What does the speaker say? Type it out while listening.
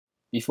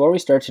Before we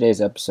start today's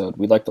episode,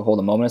 we'd like to hold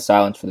a moment of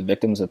silence for the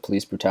victims of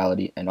police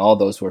brutality and all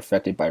those who are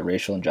affected by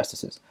racial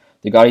injustices.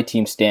 The Gotti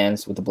team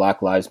stands with the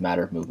Black Lives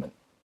Matter movement.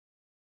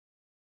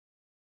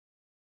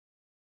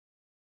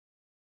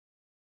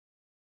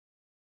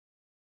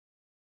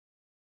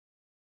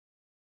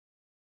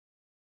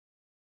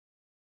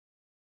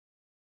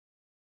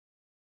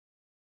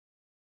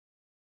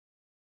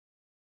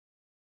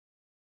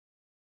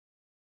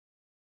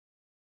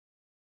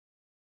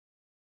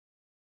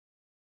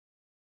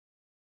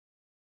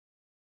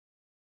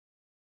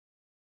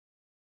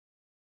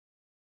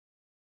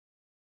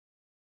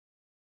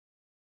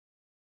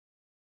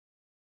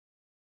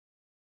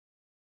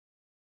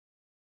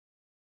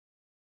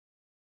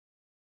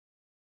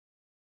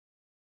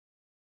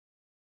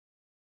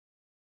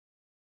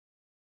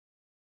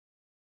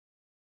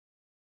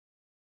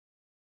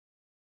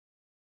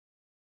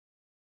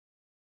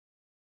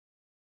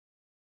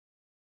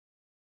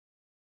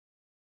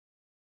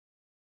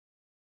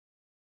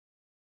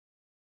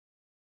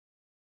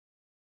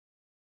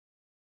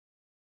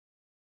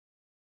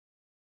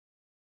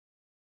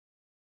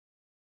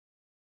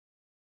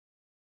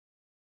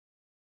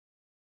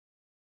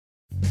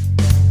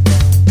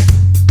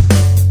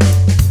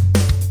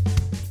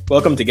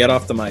 Welcome to Get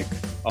Off the Mic,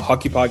 a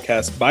hockey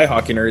podcast by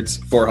hockey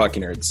nerds for hockey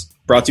nerds,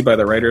 brought to you by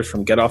the writers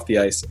from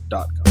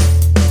GetOffTheIce.com.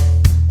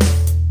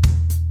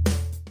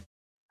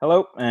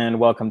 Hello, and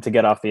welcome to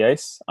Get Off the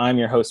Ice. I'm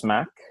your host,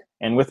 Mac,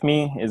 and with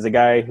me is a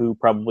guy who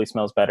probably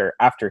smells better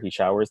after he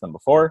showers than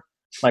before,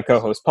 my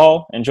co-host,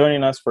 Paul, and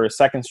joining us for a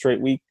second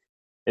straight week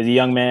is a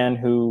young man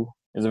who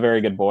is a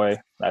very good boy.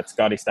 That's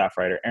Gotti staff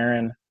writer,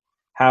 Aaron.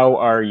 How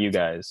are you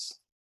guys?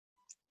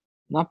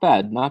 Not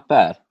bad, not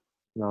bad.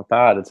 Not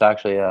bad. It's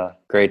actually a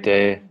great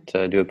day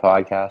to do a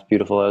podcast.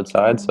 Beautiful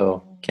outside,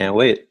 so can't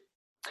wait.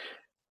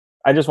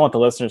 I just want the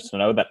listeners to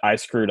know that I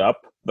screwed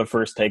up the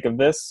first take of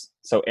this.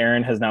 So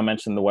Aaron has now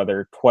mentioned the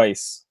weather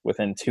twice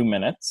within 2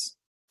 minutes.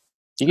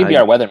 You could be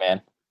our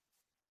weatherman.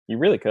 You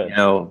really could. You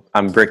know,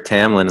 I'm Brick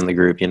Tamlin in the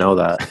group. You know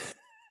that.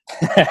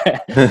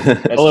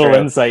 A little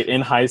insight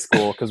in high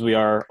school, because we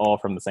are all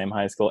from the same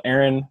high school.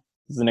 Aaron's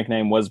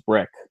nickname was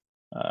Brick,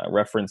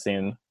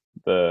 referencing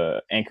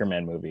the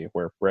Anchorman movie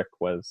where Brick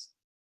was...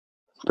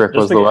 Brick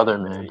was the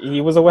weatherman. He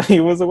was a weatherman. He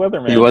was the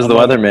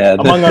weatherman.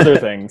 Among other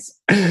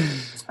things.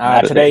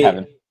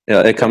 Today...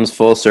 Yeah, it comes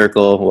full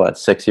circle,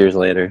 6 years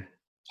later?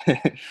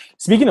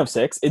 Speaking of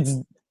six, it's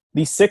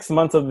the 6th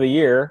month of the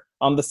year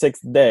on the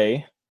 6th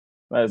day.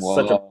 That's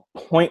such a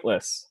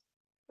pointless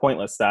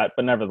stat,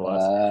 but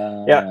nevertheless.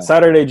 Yeah,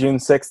 Saturday, June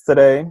 6th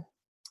today.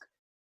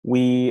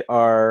 We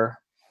are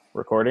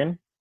recording,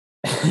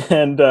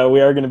 and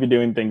we are going to be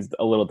doing things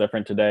a little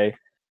different today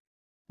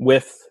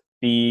with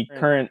the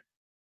current,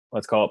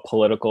 let's call it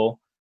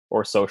political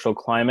or social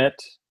climate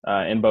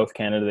in both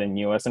Canada and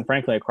US, and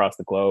frankly across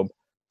the globe,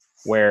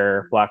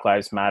 where Black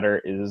Lives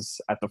Matter is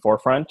at the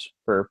forefront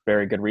for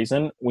very good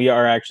reason. We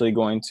are actually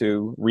going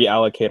to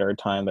reallocate our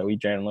time that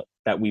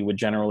we would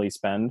generally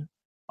spend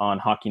on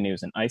hockey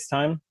news and ice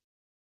time,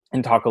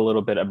 and talk a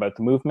little bit about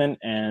the movement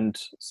and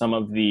some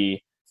of the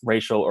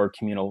racial or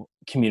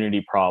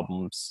community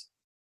problems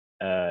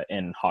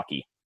in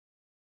hockey.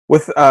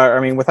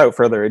 Without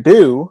further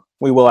ado,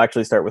 we will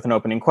actually start with an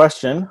opening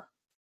question,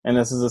 and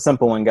this is a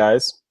simple one,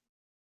 guys.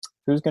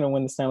 Who's going to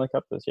win the Stanley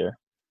Cup this year?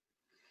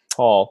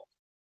 Paul.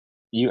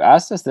 You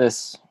asked us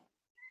this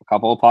a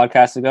couple of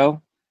podcasts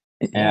ago,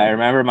 and I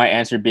remember my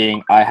answer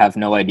being, I have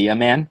no idea,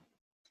 man.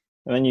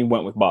 And then you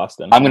went with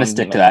Boston. I'm going to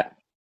stick to that.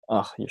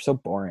 Oh, you're so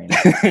boring.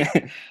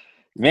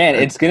 Man,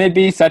 it's going to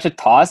be such a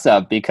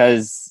toss-up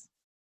because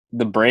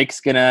the break's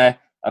going to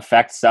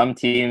affect some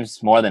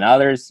teams more than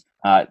others.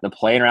 The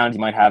playing round, you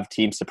might have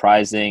teams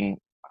surprising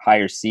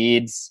higher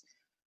seeds.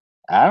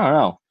 I don't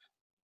know.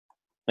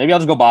 Maybe I'll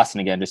just go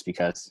Boston again just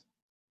because.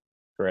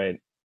 Great.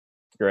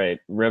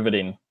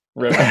 Riveting.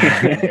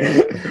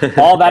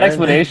 All that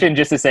explanation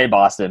just to say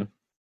Boston.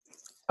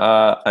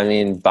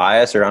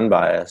 Biased or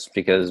unbiased?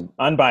 Because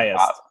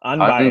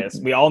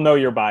unbiased. We all know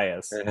you're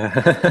biased.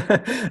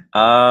 That's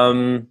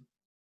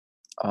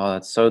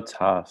so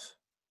tough.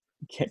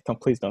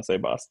 Please don't say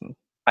Boston.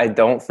 I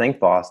don't think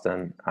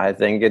Boston. I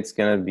think it's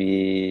gonna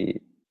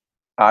be.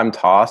 I'm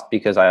tossed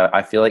because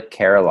I feel like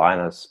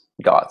Carolina's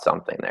got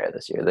something there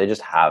this year. They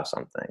just have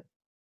something.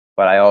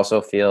 But I also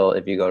feel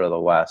if you go to the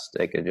West,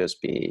 it could just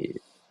be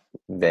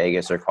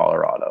Vegas or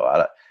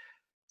Colorado.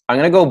 I'm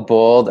gonna go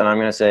bold, and I'm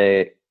gonna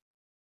say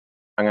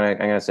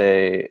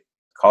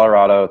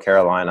Colorado,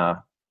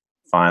 Carolina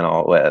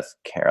final with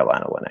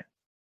Carolina winning.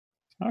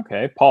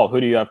 Okay, Paul, who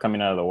do you have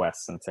coming out of the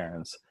West since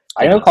Aaron's?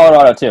 I know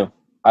Colorado too.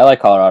 I like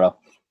Colorado.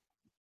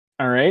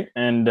 All right,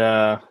 and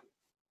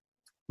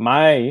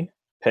my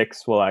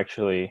picks will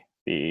actually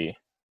be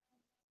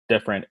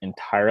different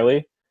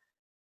entirely.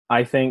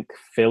 I think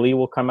Philly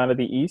will come out of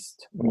the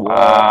East.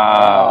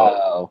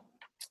 Wow.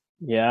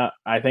 Yeah,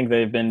 I think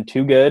they've been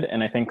too good,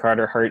 and I think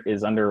Carter Hart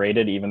is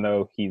underrated, even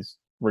though he's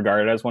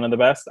regarded as one of the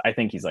best. I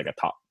think he's like a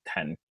top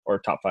 10 or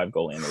top 5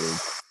 goalie in the league.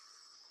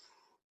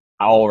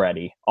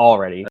 Already.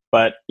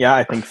 But yeah,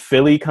 I think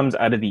Philly comes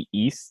out of the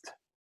East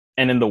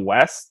And in the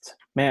West,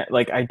 man,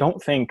 like I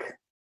don't think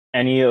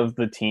any of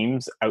the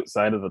teams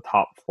outside of the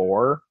top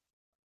 4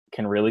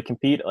 can really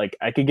compete. Like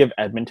I could give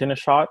Edmonton a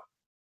shot,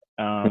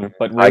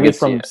 but really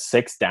from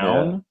 6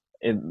 down,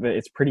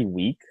 it's pretty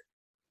weak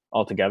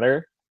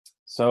altogether.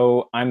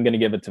 So I'm gonna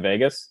give it to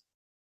Vegas.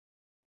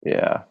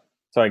 Yeah.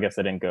 So I guess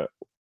I didn't go.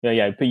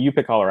 Yeah. But you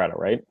pick Colorado,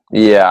 right?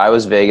 Yeah, I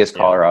was Vegas,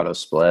 Colorado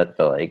split,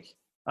 but like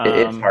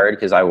it's hard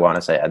because I want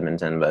to say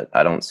Edmonton, but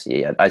I don't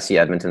see it. I see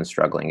Edmonton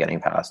struggling getting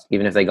past.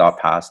 Even if they got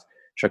past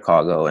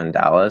Chicago and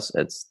Dallas,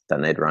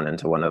 then they'd run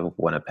into one of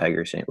Winnipeg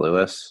or St.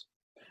 Louis.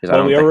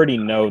 Well, we already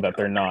know that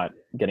they're not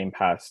getting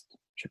past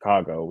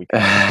Chicago. We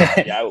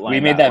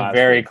made that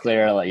very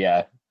clear. Like,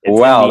 yeah. It's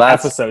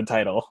that's episode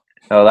title.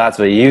 Oh, that's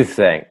what you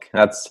think.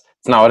 It's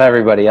not what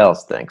everybody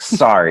else thinks.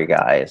 Sorry,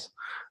 guys,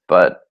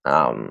 but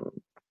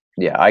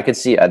yeah, I could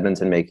see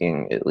Edmonton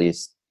making at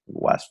least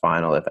West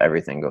Final if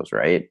everything goes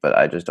right, but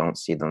I just don't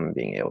see them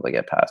being able to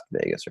get past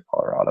Vegas or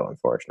Colorado,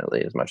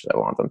 unfortunately, as much as I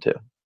want them to.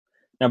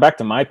 Now back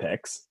to my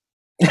picks.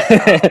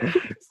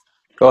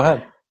 Go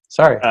ahead.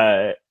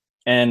 Sorry.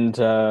 And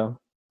to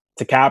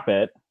cap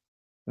it,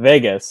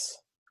 Vegas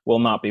will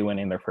not be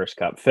winning their first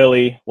cup.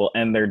 Philly will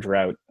end their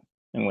drought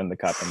and win the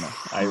cup. And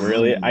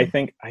I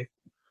think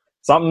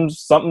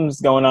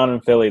something's going on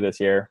in Philly this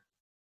year.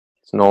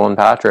 It's Nolan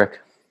Patrick.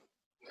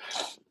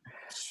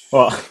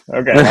 Well,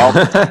 okay.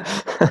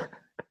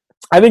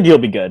 I think he'll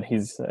be good.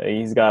 He's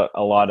got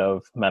a lot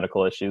of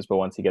medical issues, but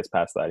once he gets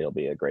past that, he'll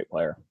be a great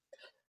player.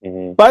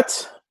 Mm-hmm.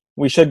 But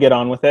we should get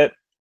on with it.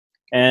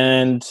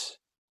 And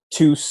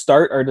to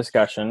start our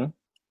discussion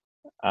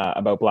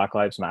about Black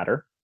Lives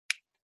Matter,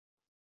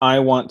 I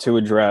want to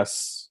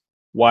address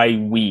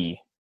why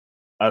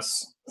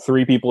us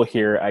 3 people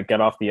here at Get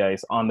Off the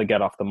Ice on the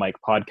Get Off the Mic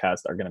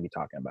podcast are going to be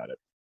talking about it.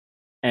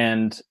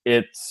 And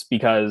it's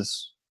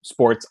because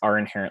sports are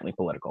inherently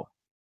political.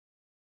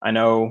 I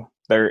know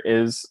there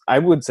is, I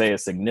would say, a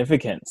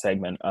significant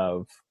segment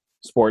of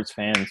sports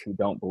fans who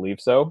don't believe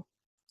so,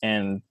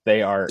 and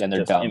they're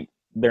dumb.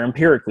 They're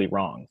empirically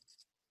wrong.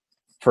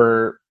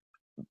 For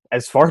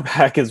as far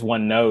back as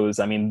one knows,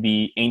 I mean,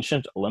 the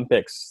ancient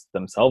Olympics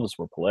themselves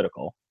were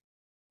political.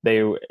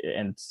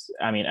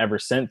 Ever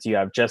since, you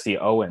have Jesse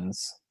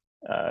Owens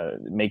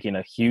making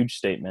a huge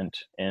statement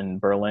in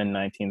Berlin,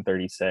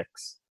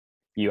 1936.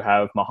 You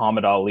have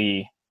Muhammad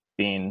Ali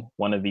being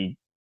one of the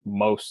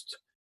most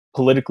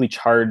politically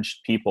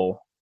charged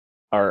people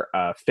or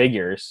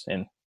figures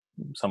in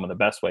some of the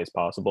best ways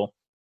possible.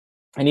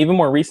 And even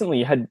more recently,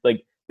 you had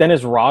like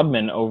Dennis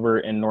Rodman over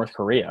in North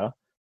Korea.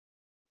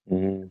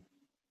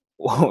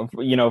 Mm-hmm.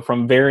 You know,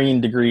 from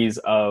varying degrees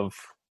of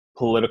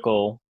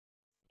political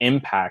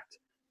impact,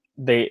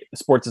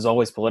 sports is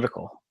always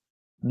political.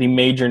 The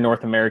major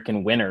North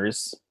American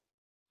winners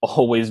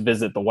always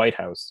visit the White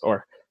House,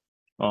 or,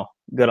 well,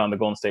 good on the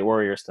Golden State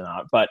Warriors to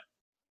not. But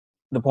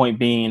the point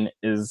being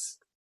is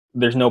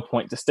there's no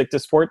point to stick to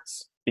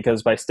sports,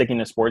 because by sticking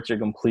to sports, you're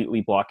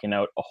completely blocking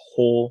out a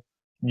whole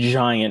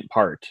giant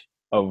part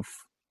of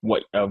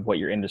what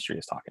your industry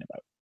is talking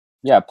about.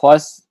 Yeah.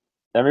 Plus,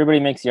 everybody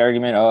makes the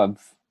argument of,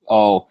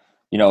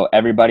 you know,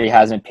 everybody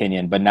has an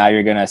opinion, but now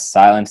you're going to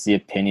silence the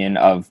opinion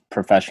of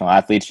professional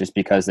athletes just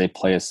because they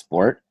play a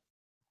sport.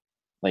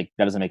 Like,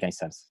 that doesn't make any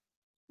sense.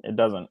 It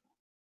doesn't.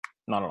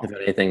 Not at all. If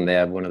anything, they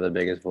have one of the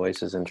biggest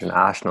voices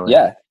internationally.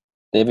 Yeah.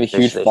 They have a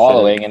huge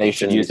following, and they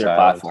should use their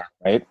platform,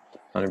 right?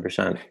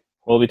 100%.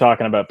 We'll be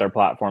talking about their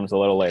platforms a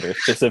little later,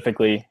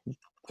 specifically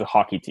the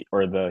hockey team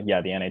or the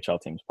NHL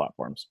team's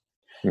platforms.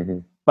 Mm-hmm.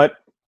 But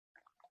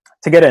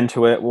to get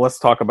into it, let's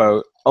talk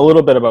about a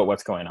little bit about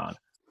what's going on.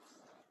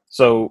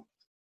 So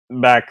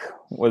back,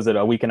 was it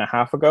a week and a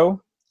half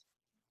ago?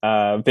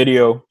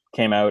 Video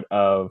came out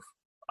of,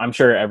 I'm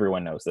sure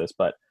everyone knows this,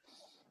 but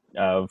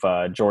of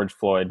George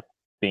Floyd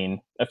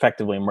being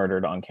effectively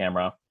murdered on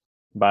camera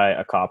by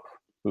a cop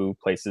who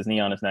placed his knee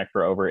on his neck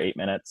for over 8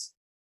 minutes.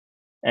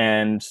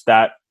 And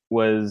that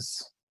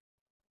was,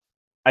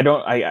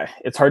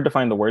 it's hard to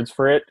find the words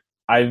for it.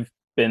 I've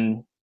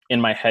been in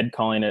my head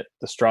calling it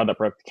the straw that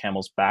broke the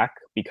camel's back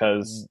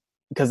because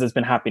it's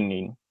been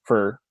happening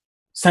for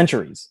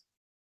centuries.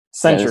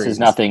 Yeah, this is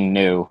nothing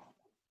new.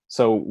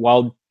 So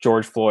while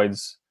George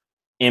Floyd's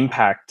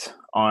impact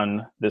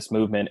on this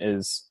movement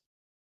is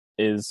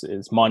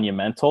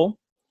monumental,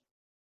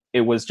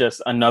 it was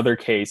just another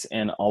case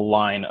in a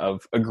line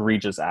of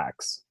egregious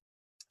acts.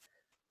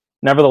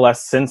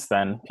 Nevertheless, since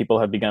then, people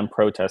have begun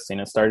protesting.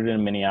 It started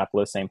in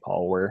Minneapolis, St.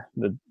 Paul, where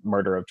the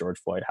murder of George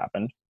Floyd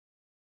happened.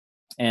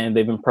 And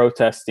they've been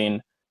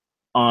protesting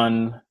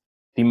on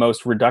the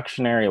most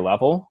reductionary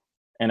level.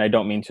 And I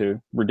don't mean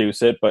to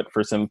reduce it, but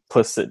for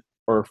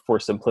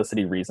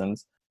simplicity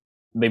reasons,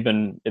 they've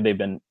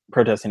been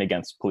protesting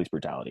against police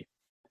brutality,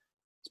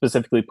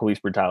 specifically police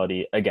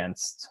brutality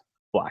against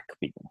Black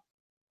people.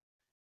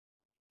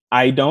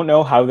 I don't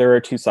know how there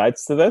are 2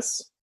 sides to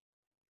this.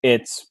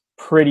 It's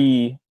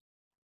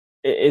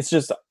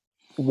just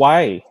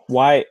why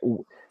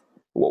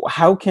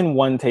how can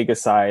one take a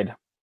side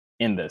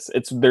in this?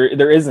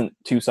 There isn't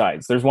 2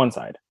 sides. There's one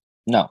side.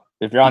 No.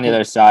 if you're on the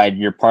other side,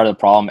 you're part of the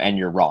problem and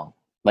you're wrong.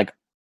 Like,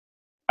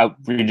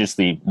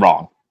 outrageously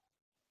wrong.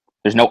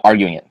 There's no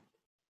arguing it.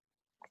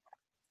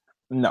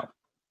 No,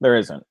 there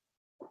isn't.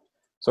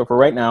 So for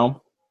right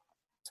now,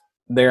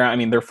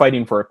 they're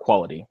fighting for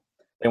equality.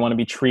 They want to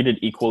be treated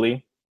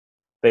equally.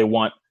 They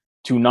want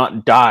to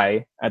not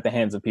die at the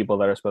hands of people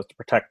that are supposed to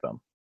protect them.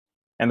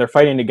 And they're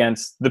fighting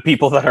against the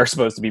people that are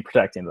supposed to be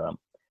protecting them.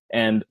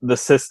 And the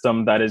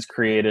system that has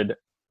created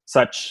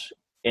such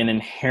an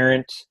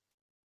inherent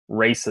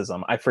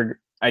racism.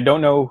 I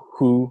don't know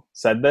who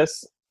said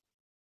this,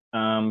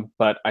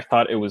 but I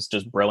thought it was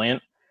just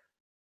brilliant.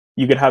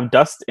 You could have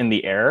dust in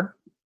the air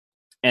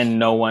and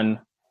no one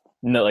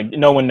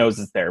knows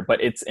it's there,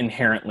 but it's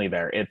inherently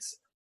there. It's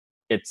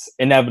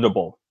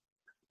inevitable.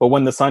 But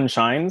when the sun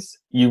shines,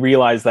 you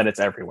realize that it's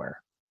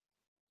everywhere.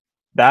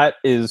 That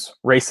is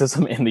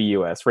racism in the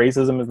US.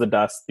 Racism is the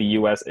dust, the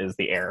US is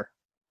the air.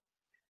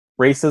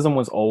 Racism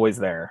was always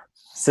there.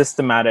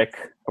 Systematic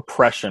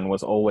oppression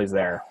was always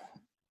there.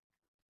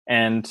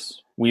 And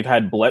we've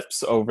had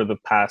blips over the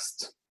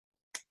past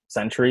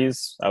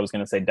centuries. I was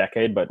going to say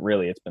decade, but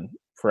really it's been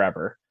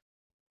forever.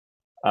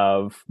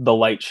 Of the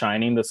light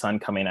shining, the sun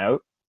coming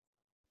out.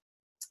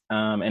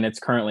 And it's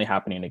currently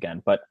happening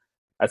again. But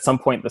at some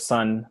point, the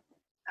sun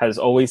has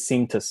always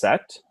seemed to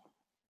set.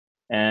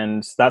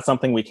 And that's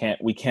something we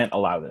can't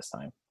allow this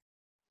time.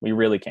 We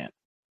really can't.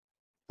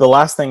 The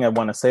last thing I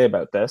want to say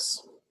about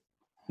this,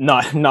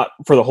 not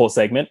for the whole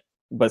segment,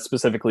 but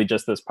specifically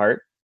just this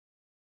part,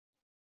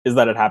 is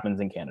that it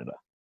happens in Canada.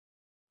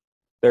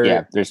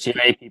 There's too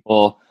many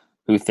people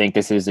who think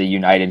this is a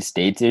United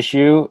States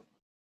issue.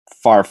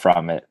 Far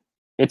from it.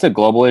 It's a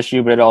global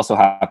issue, but it also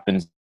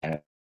happens in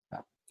Canada.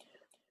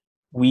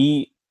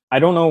 I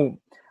don't know,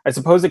 I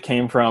suppose it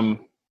came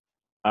from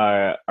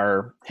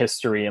our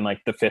history in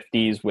like the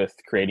 50s with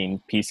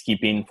creating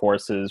peacekeeping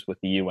forces with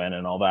the UN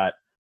and all that.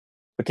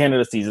 But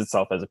Canada sees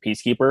itself as a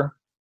peacekeeper.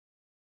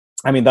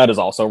 I mean, that is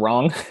also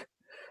wrong,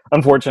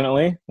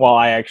 unfortunately. While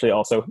I actually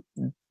also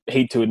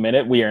hate to admit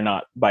it, we are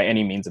not by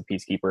any means a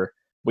peacekeeper.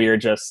 We are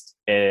just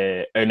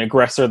an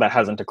aggressor that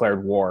hasn't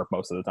declared war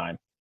most of the time.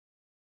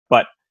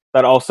 But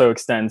that also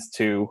extends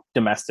to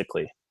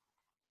domestically.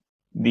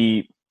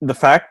 The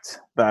fact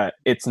that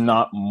it's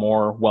not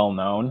more well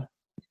known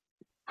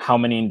how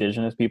many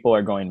Indigenous people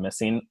are going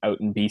missing out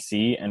in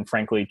BC and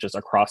frankly just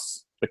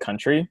across the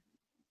country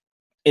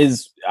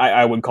is,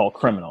 I would call,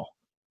 criminal.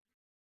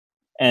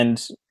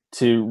 And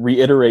to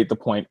reiterate the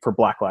point for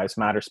Black Lives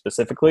Matter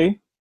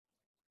specifically,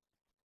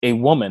 a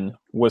woman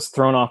was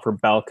thrown off her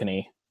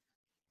balcony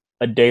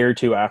a day or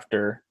two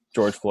after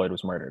George Floyd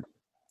was murdered.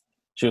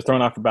 She was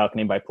thrown off her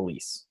balcony by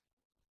police.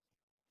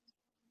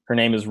 Her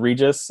name is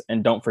Regis,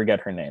 and don't forget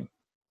her name.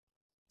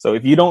 So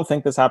if you don't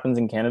think this happens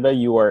in Canada,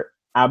 you are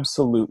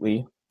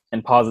absolutely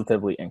and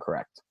positively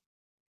incorrect.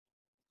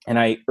 And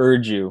I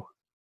urge you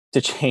to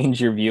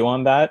change your view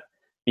on that,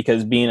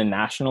 because being a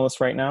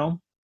nationalist right now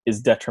is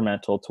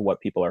detrimental to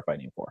what people are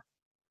fighting for.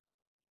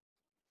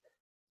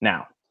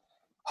 Now,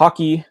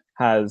 hockey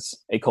has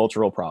a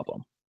cultural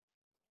problem.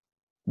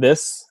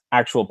 This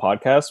actual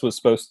podcast was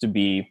supposed to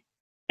be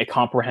a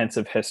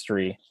comprehensive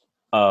history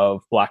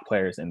of Black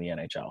players in the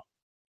NHL.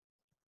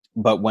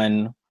 But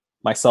when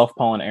myself,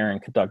 Paul, and Aaron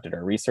conducted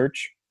our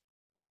research,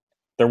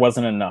 there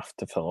wasn't enough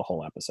to fill a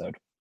whole episode.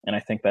 And I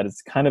think that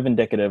is kind of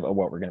indicative of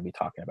what we're going to be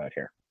talking about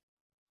here.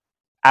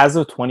 As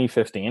of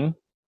 2015,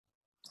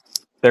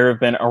 there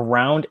have been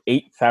around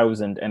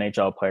 8,000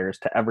 NHL players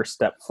to ever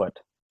step foot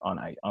on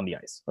the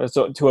ice.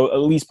 So to at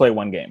least play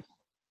one game.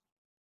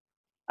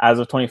 As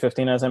of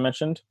 2015, as I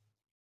mentioned,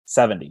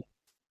 70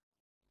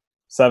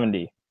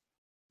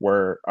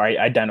 were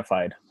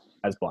identified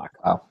as Black.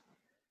 Wow.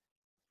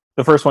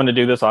 The first one to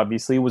do this,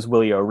 obviously, was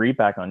Willie O'Ree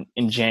back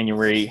in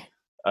January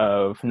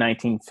of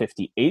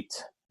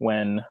 1958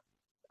 when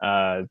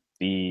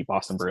the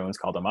Boston Bruins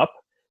called him up.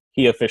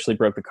 He officially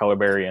broke the color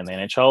barrier in the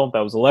NHL. That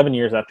was 11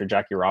 years after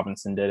Jackie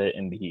Robinson did it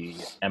in the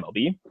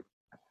MLB.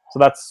 So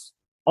that's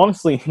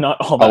honestly not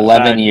all that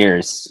 11 bad.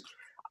 years.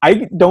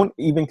 I don't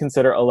even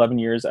consider 11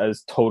 years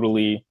as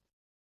totally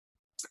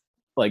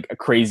like a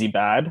crazy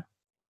bad.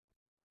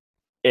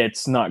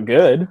 It's not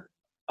good,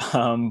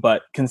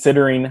 but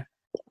considering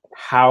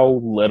how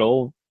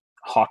little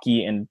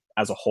hockey and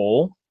as a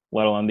whole,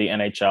 let alone the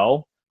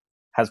NHL,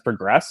 has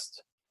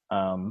progressed,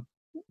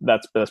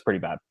 that's pretty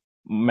bad.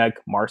 Meg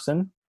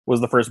Marson was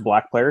the first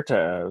Black player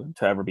to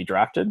ever be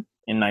drafted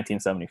in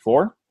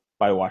 1974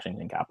 by the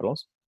Washington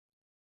Capitals.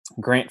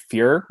 Grant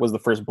Fuhr was the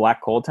first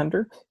Black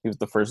goaltender. He was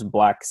the first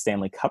Black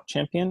Stanley Cup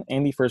champion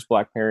and the first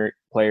Black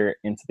player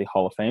into the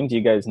Hall of Fame. Do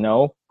you guys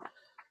know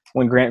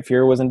when Grant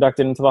Fuhr was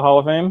inducted into the Hall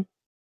of Fame?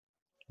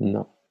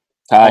 No.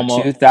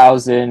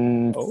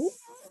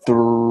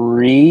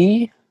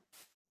 2003.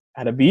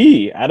 At a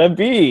B.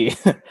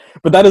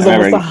 But that is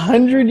almost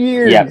 100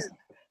 years. Yep.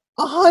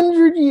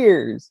 100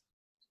 years.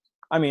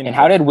 I mean, and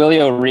how did Willie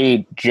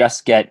O'Ree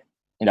just get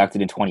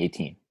inducted in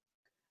 2018?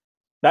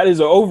 That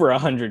is over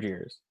 100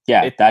 years.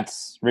 Yeah,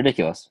 that's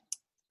ridiculous.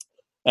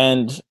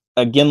 And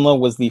Iginla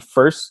was the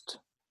first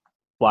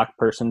Black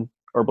person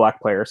or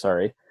black player,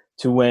 sorry,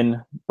 to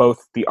win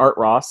both the Art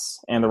Ross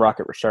and the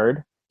Rocket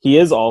Richard. He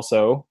is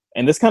also,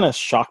 and this kind of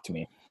shocked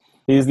me,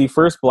 he is the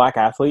first black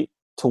athlete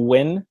to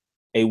win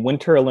a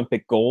Winter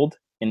Olympic gold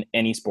in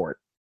any sport.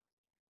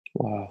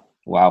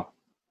 Wow.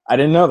 I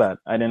didn't know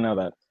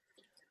that.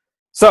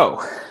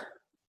 So,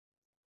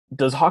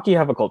 does hockey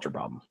have a culture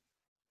problem?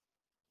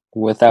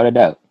 Without a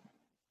doubt.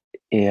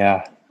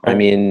 Yeah. I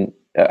mean,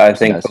 I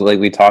think like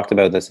we talked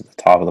about this at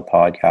the top of the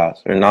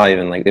podcast, or not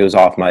even like it was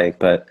off mic,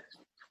 but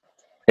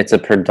it's a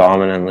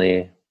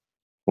predominantly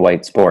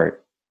white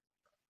sport.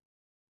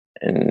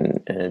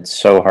 And it's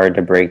so hard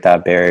to break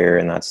that barrier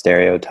and that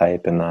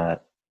stereotype and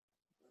that,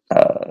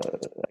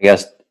 I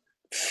guess,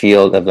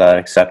 field of that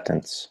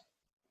acceptance.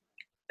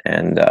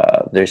 And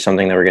there's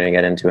something that we're going to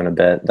get into in a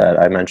bit that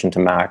I mentioned to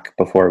Mac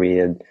before we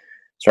had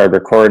started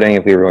recording.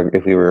 If we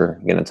were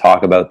going to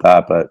talk about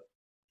that, but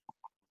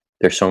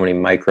there's so many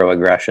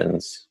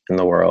microaggressions in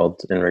the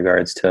world in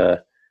regards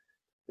to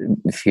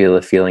feel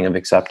a feeling of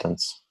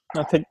acceptance.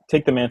 No,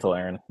 take the mantle,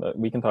 Aaron.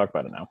 We can talk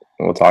about it now.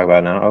 We'll talk about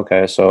it now.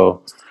 Okay,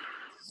 so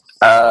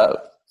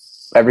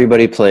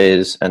everybody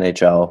plays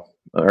NHL,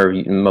 or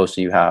most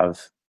of you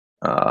have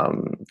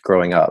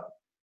growing up.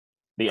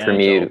 The For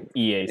NHL me,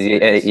 EA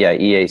series.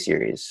 EA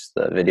series,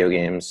 the video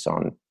games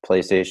on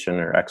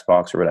PlayStation or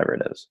Xbox or whatever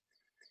it is.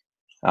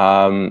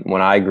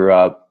 When I grew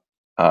up,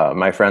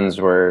 my friends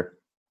were,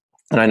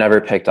 and I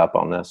never picked up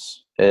on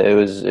this.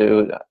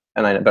 But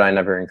I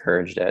never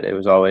encouraged it. It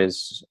was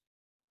always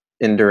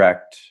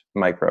indirect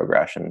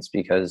microaggressions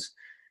because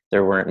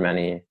there weren't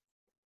many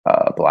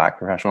black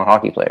professional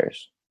hockey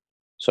players.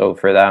 So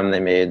for them,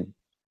 they made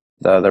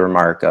the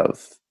remark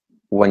of,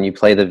 when you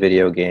play the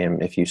video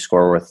game, if you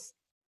score with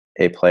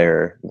a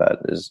player that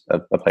is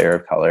a player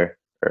of color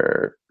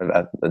or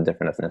a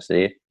different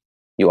ethnicity,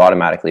 you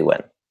automatically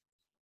win.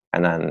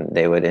 And then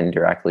they would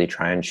indirectly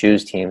try and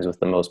choose teams with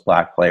the most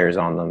black players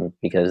on them,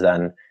 because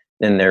then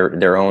in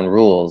their own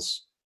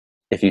rules,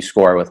 if you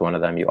score with one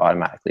of them, you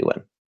automatically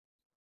win.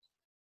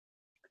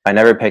 I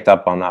never picked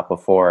up on that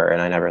before,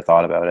 and I never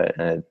thought about it.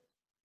 And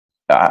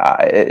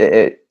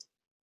I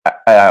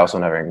also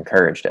never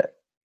encouraged it,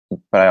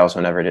 but I also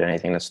never did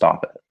anything to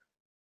stop it.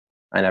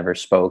 I never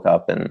spoke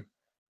up and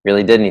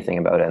really did anything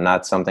about it. And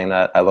that's something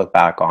that I look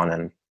back on,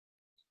 and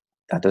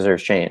that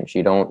deserves change.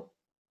 You don't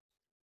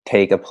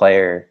take a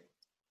player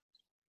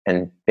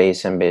and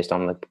base him based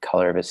on the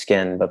color of his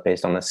skin, but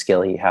based on the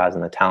skill he has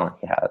and the talent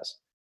he has.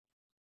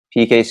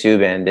 PK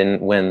Subban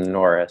didn't win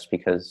Norris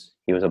because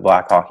he was a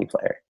black hockey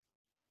player.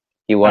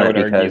 He won it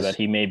because... I would argue that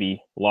he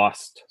maybe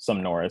lost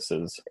some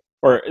Norrises,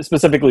 or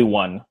specifically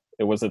one.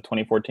 It was it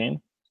 2014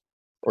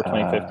 or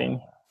 2015?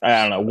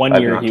 I don't know.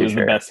 One year he was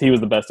the best. He was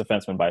the best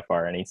defenseman by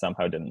far, and he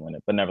somehow didn't win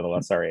it. But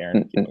nevertheless, sorry,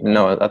 Aaron.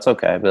 No, that's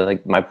okay. But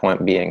like, my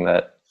point being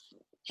that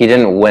he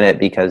didn't win it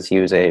because he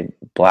was a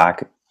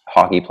black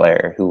hockey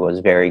player who was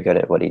very good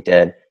at what he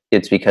did.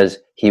 It's because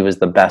he was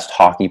the best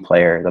hockey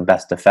player, the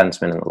best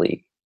defenseman in the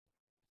league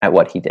at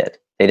what he did.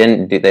 They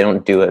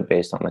don't do it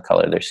based on the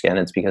color of their skin.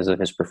 It's because of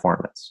his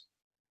performance.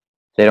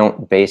 They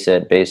don't base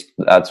it based.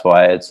 That's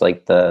why it's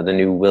like the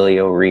new Willie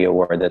O'Ree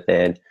award that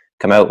they had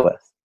come out with.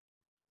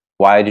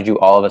 Why did you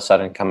all of a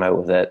sudden come out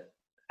with it,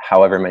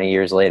 however many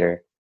years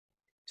later,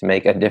 to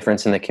make a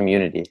difference in the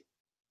community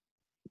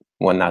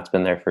when that's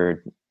been there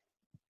for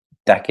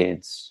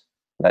decades?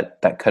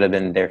 That could have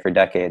been there for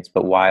decades,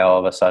 but why all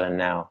of a sudden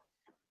now?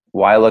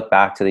 Why look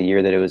back to the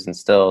year that it was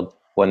instilled,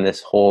 when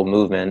this whole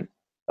movement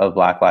of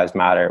Black Lives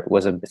Matter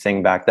was a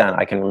thing back then?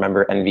 I can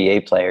remember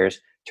NBA players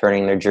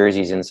turning their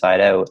jerseys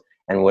inside out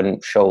and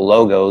wouldn't show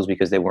logos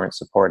because they weren't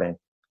supporting,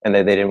 and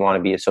they didn't want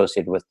to be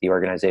associated with the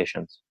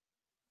organizations.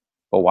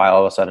 But why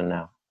all of a sudden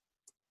now?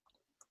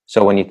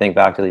 So when you think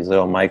back to these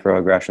little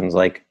microaggressions,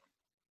 like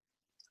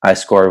I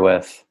scored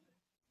with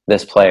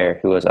this player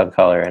who was of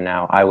color and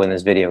now I win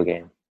this video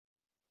game.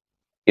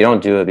 You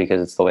don't do it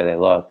because it's the way they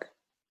look.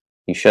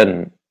 You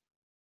shouldn't.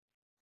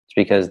 It's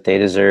because they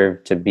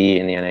deserve to be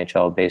in the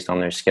NHL based on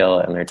their skill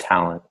and their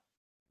talent.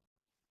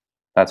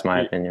 That's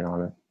my opinion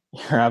on it.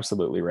 You're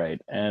absolutely right.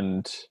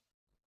 And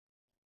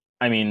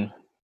I mean,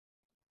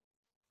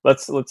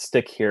 let's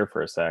stick here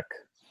for a sec.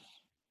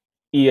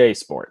 EA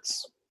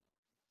Sports.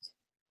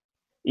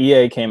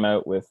 EA came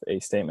out with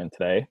a statement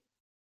today.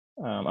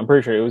 I'm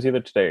pretty sure it was either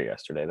today or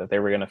yesterday that they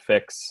were going to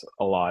fix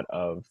a lot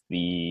of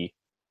the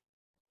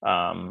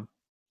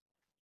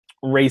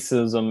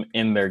racism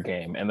in their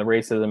game. And the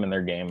racism in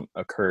their game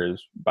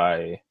occurs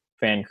by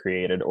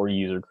fan-created or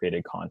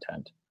user-created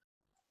content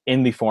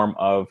in the form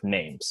of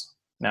names.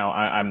 Now,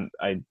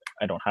 I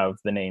don't have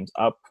the names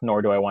up,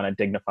 nor do I want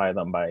to dignify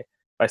them by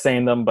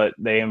saying them, but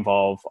they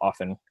involve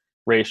often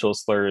racial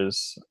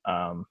slurs,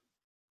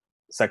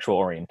 sexual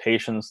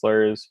orientation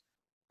slurs.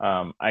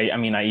 I've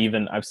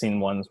seen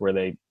ones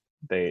where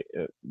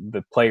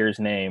the player's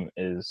name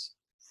is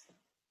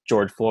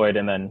George Floyd,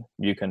 and then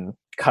you can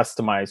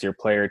customize your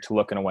player to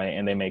look in a way,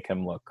 and they make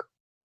him look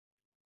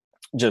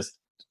just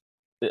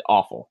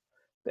awful.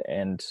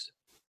 And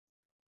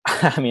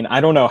I mean,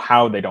 I don't know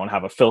how they don't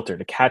have a filter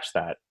to catch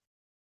that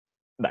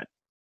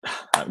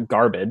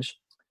garbage,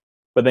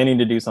 but they need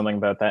to do something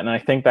about that. And I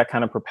think that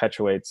kind of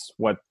perpetuates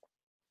what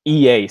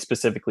EA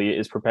specifically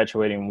is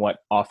perpetuating, what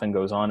often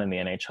goes on in the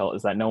NHL,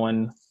 is that no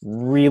one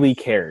really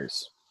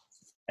cares.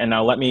 And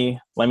now let me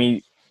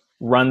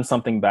run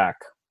something back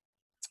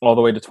all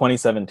the way to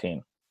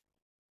 2017.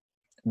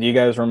 Do you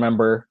guys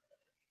remember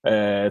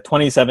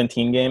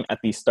 2017 game at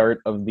the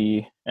start of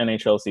the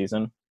NHL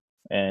season?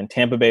 And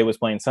Tampa Bay was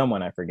playing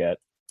someone, I forget.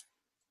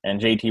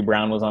 And JT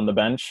Brown was on the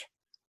bench.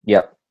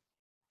 Yep.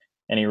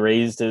 And he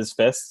raised his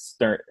fist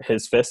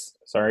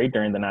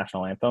during the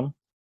national anthem.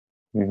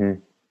 Mm-hmm.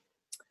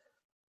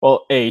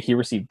 Well, he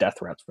received death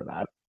threats for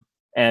that.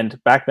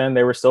 And back then,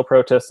 they were still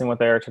protesting what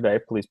they are today,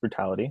 police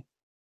brutality,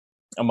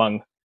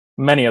 among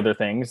many other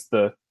things,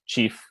 the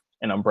chief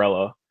and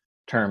umbrella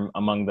term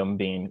among them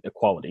being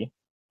equality.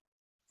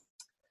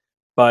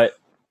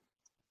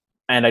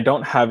 And I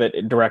don't have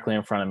it directly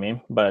in front of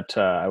me, but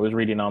I was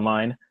reading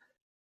online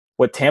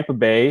what Tampa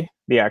Bay,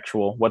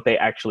 what they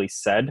actually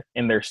said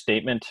in their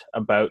statement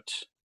about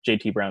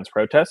JT Brown's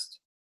protest.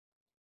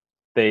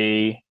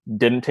 They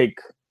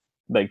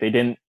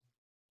didn't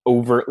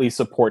overtly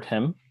support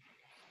him.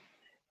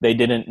 They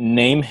didn't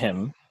name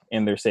him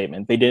in their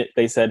statement.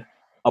 They said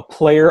a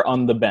player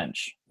on the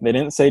bench. They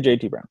didn't say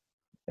JT Brown.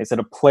 They said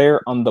a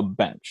player on the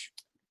bench.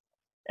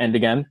 And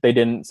again, they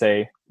didn't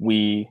say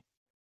we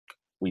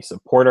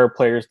support our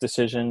player's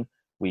decision,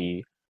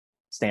 we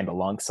stand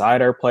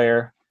alongside our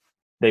player.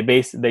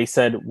 They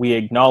said we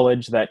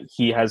acknowledge that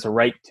he has a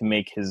right to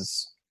make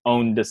his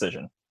own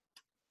decision.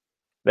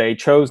 They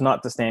chose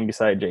not to stand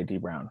beside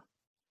JT Brown.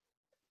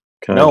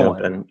 Can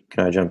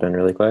I jump in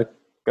really quick?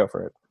 Go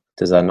for it.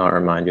 Does that not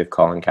remind you of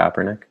Colin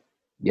Kaepernick?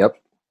 Yep.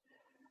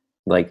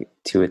 Like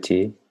to a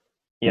T,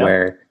 yep.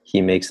 Where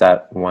he makes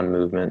that one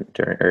movement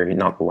or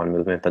not the one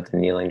movement, but the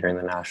kneeling during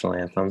the national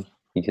anthem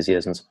because he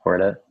doesn't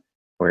support it.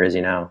 Where is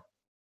he now?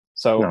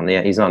 So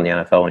he's not in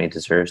the NFL when he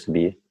deserves to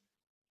be.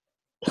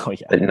 Oh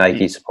yeah. But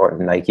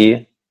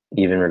Nike,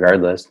 even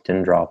regardless,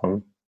 didn't drop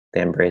him.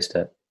 They embraced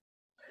it.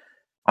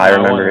 I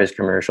remember his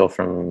commercial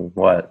from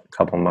a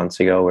couple months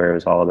ago where it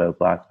was all about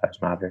Black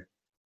Lives Matter.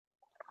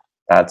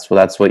 That's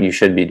what you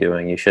should be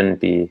doing. You shouldn't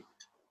be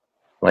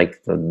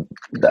like the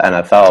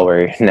NFL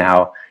where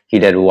now he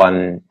did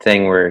one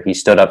thing where he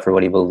stood up for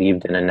what he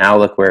believed in, and now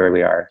look where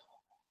we are.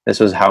 This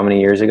was how many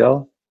years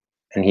ago?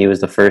 And he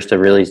was the first to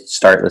really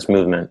start this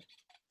movement.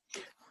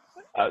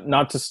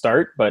 Not to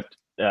start, but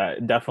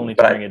definitely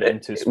to bring it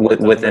into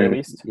sports within, at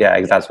least. Yeah,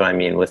 that's what I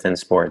mean. Within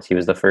sports, he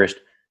was the first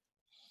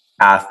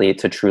athlete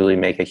to truly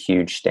make a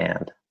huge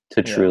stand,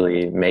 to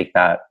truly make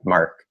that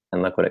mark.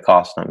 And look what it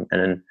cost him.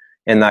 And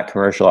in that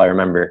commercial, I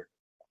remember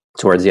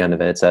towards the end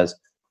of it, it says,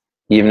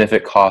 even if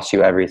it costs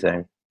you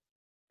everything,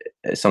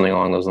 something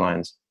along those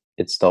lines,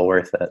 it's still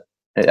worth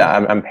it.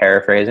 I'm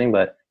paraphrasing,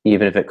 but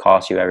even if it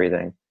costs you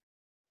everything,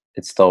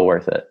 it's still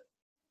worth it.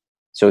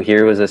 So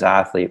here was this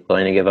athlete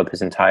willing to give up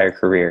his entire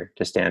career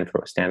to stand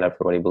up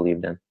for what he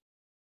believed in.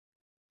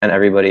 And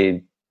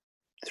everybody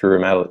threw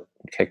him out,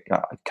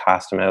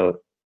 cast him out.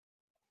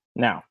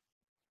 Now,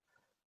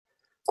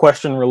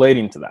 question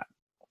relating to that.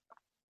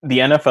 The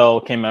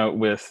NFL came out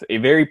with a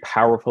very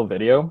powerful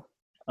video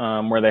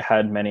where they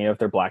had many of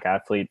their black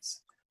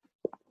athletes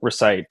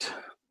recite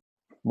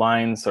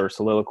lines or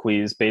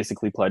soliloquies,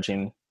 basically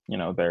pledging,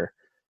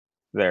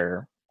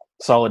 their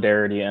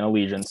solidarity and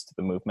allegiance to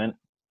the movement.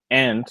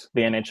 And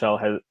the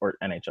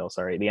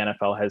the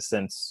NFL has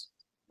since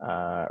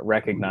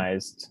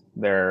recognized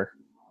their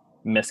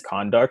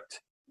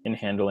misconduct in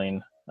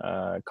handling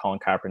Colin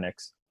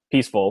Kaepernick's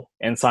peaceful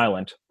and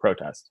silent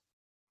protest.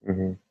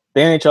 Mm-hmm.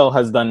 The NHL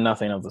has done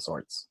nothing of the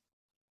sorts.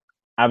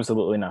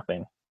 Absolutely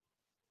nothing.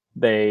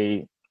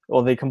 They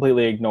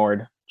completely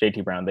ignored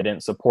JT Brown. They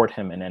didn't support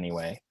him in any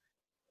way.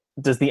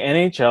 Does the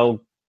NHL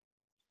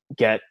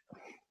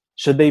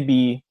should they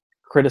be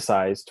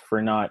criticized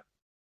for not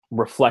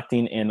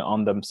reflecting in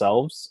on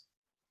themselves?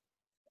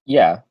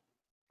 Yeah.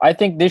 I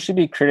think they should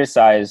be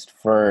criticized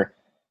for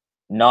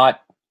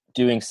not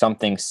doing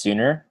something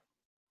sooner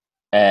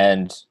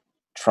and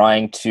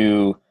trying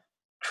to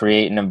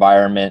create an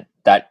environment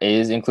that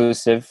is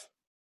inclusive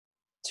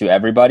to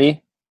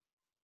everybody.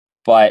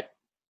 But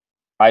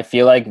I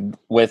feel like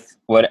with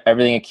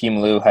everything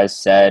Akeem Lou has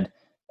said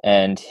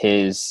and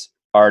his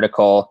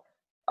article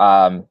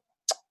in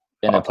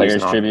the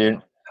Players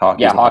Tribune,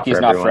 hockey's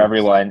not for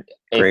everyone.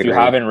 If you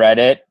haven't read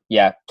it,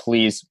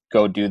 please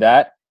go do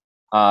that.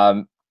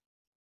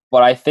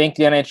 But I think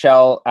the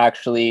NHL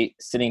actually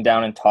sitting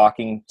down and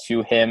talking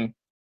to him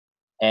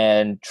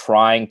and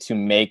trying to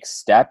make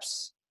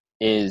steps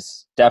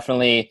is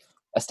definitely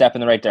a step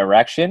in the right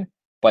direction,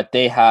 but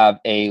they have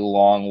a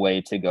long way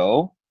to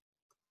go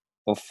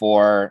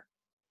before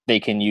they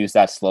can use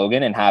that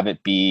slogan and have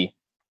it be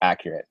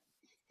accurate.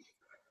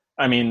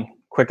 I mean,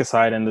 quick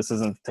aside, and this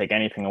isn't to take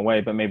anything away,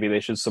 but maybe they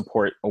should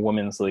support a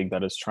women's league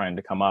that is trying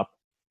to come up,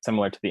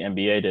 similar to the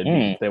NBA did,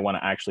 if they want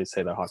to actually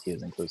say that hockey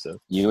is inclusive.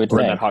 You would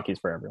think. That hockey's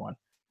for everyone.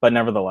 But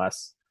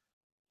nevertheless,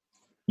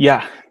 the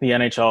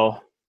NHL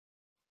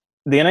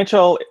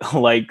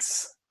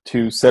likes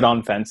to sit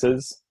on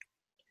fences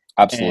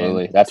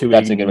Absolutely. That's a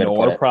good way to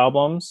put it.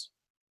 Problems.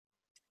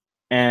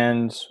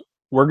 And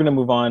we're going to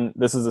move on.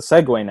 This is a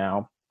segue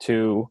now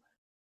to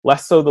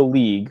less so the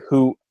league,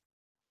 who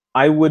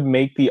I would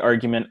make the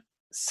argument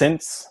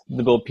since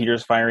the Bill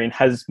Peters firing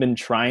has been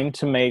trying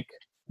to make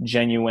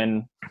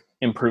genuine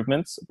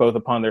improvements both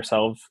upon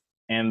themselves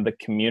and the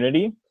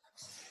community.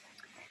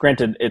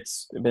 Granted,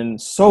 it's been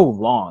so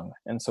long,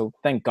 and so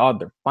thank God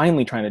they're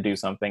finally trying to do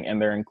something,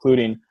 and they're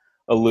including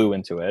Alou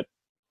into it,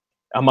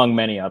 among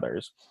many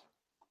others.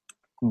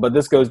 But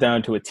this goes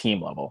down to a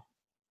team level.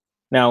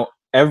 Now,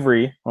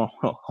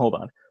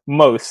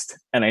 most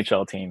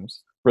NHL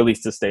teams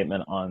released a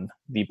statement on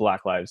the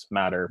Black Lives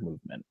Matter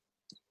movement.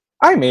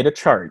 I made a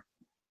chart.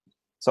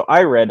 So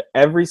I read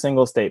every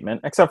single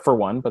statement, except for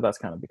one, but that's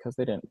kind of because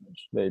they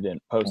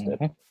didn't post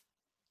it.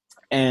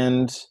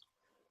 And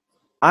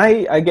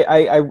I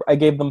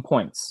gave them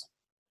points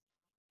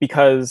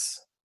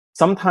because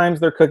sometimes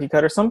they're cookie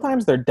cutter,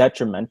 sometimes they're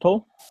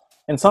detrimental,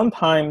 and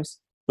sometimes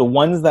the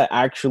ones that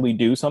actually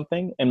do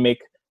something and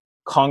make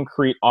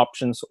concrete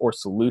options or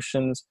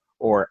solutions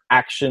or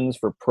actions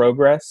for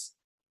progress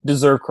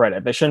deserve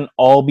credit. They shouldn't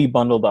all be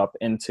bundled up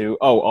into,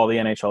 all the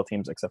NHL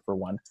teams except for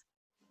one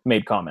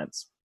made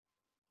comments.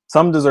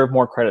 Some deserve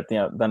more credit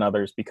than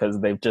others because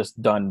they've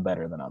just done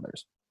better than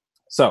others.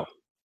 So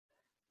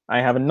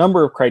I have a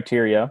number of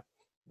criteria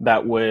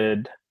that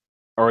would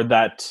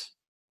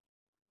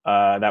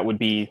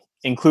be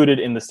included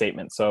in the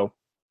statement. So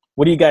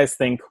what do you guys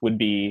think would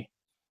be,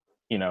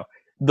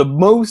 the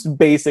most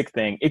basic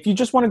thing? If you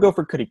just want to go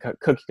for cookie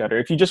cutter,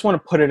 if you just want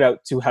to put it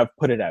out to have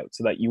put it out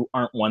so that you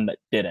aren't one that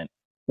didn't,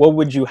 what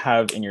would you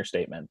have in your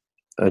statement?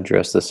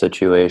 Address the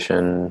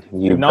situation.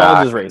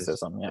 Acknowledges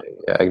racism. Yeah,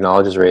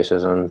 acknowledges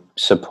racism,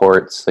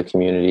 supports the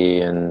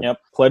community, and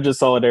pledges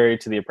solidarity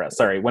to the oppressed.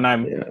 Sorry,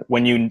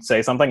 when you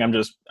say something,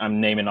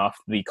 I'm naming off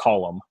the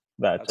column.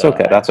 That's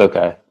okay. That's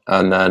okay.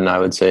 And then I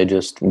would say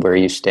just where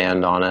you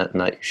stand on it,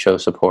 and that you show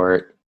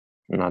support.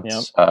 And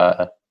that's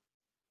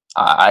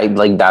I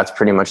like that's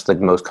pretty much the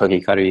most cookie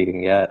cutter you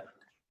can get.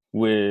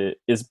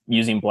 Is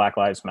using Black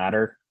Lives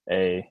Matter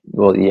a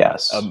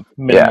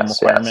minimum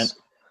requirement? Yes.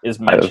 Is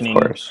mentioning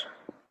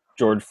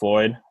George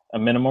Floyd a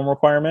minimum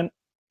requirement?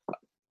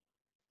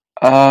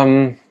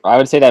 I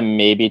would say that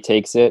maybe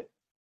takes it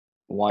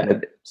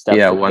one step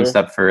further. One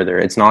step further.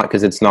 It's not,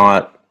 because it's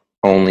not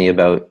only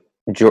about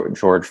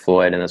George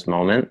Floyd in this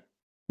moment.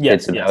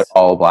 It's about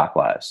all Black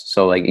lives.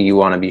 So like you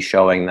want to be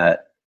showing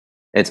that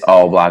it's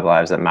all Black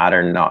lives that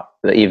matter, not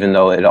even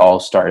though it all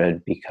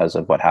started because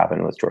of what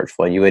happened with George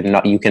Floyd.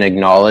 You can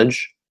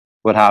acknowledge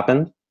what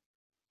happened.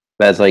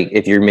 That's like,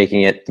 if you're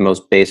making it the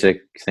most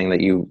basic thing that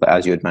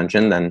as you had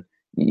mentioned, then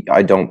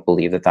I don't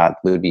believe that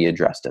would be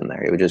addressed in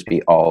there. It would just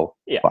be all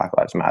Black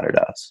Lives Matter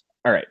to us.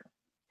 All right.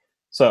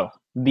 So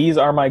these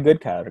are my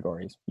good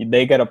categories.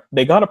 They got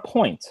a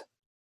point,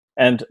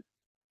 and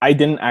I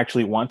didn't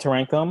actually want to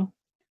rank them,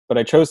 but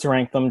I chose to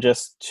rank them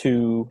just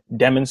to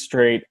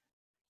demonstrate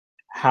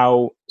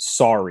how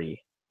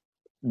sorry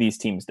these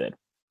teams did.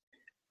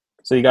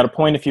 So you got a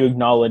point if you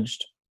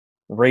acknowledged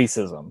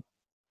racism.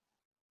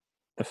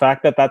 The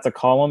fact that that's a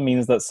column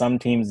means that some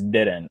teams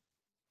didn't.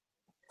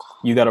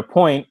 You got a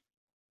point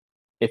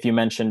if you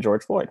mentioned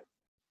George Floyd,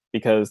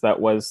 because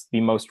that was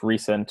the most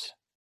recent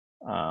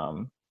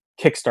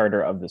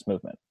Kickstarter of this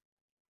movement.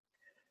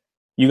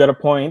 You got a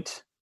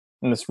point,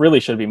 and this really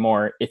should be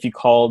more, if you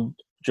called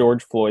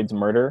George Floyd's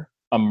murder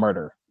a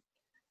murder.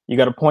 You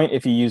got a point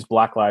if you used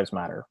Black Lives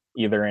Matter,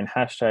 either in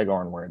hashtag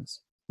or in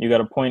words. You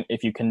got a point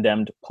if you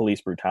condemned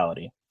police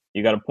brutality.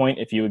 You got a point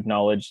if you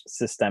acknowledge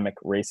systemic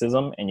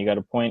racism, and you got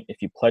a point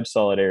if you pledge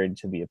solidarity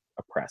to the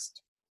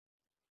oppressed.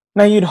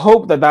 Now, you'd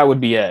hope that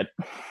would be it,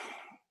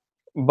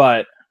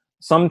 but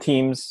some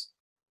teams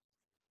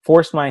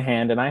forced my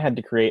hand, and I had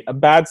to create a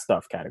bad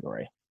stuff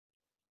category.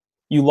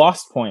 You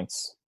lost 2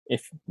 points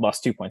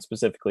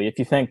specifically, if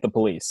you thanked the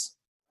police.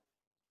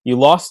 You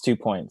lost 2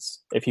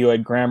 points if you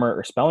had grammar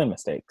or spelling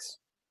mistakes.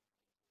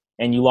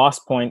 And you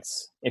lost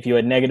points if you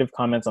had negative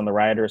comments on the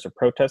rioters or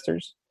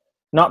protesters,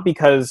 not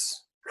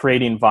because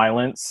creating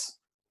violence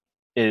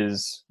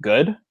is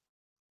good,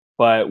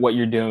 but what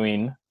you're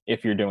doing,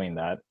 if you're doing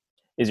that,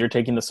 is you're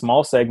taking the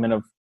small segment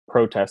of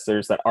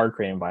protesters that are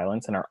creating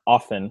violence and are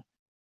often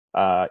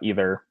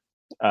either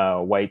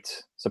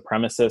white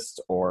supremacists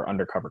or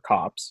undercover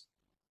cops,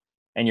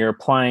 and you're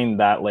applying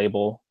that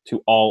label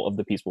to all of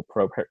the peaceful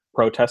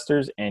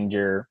protesters, and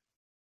you're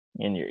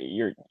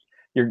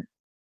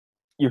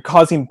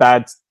causing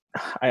bad.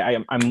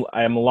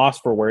 I'm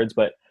lost for words,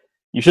 but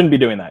you shouldn't be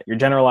doing that. You're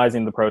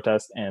generalizing the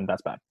protest, and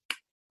that's bad.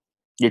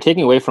 You're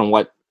taking away from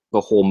what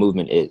the whole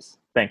movement is.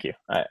 Thank you.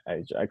 I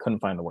couldn't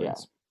find the words. Yeah.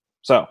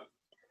 So,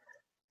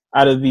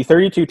 out of the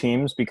 32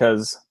 teams,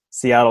 because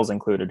Seattle's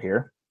included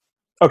here.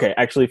 Okay,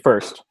 actually,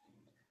 first,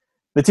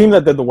 the team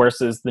that did the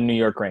worst is the New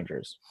York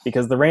Rangers,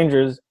 because the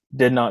Rangers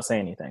did not say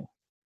anything.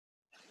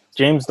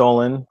 James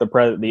Dolan,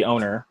 the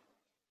owner,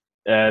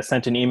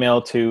 sent an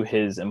email to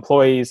his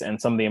employees,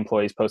 and some of the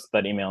employees posted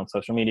that email on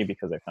social media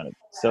because they found it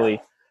silly.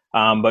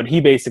 But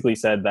he basically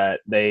said that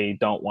they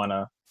don't want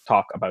to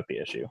talk about the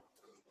issue.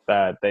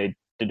 That they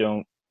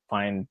don't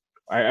find,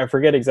 I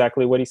forget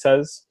exactly what he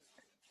says,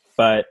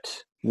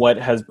 but what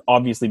has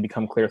obviously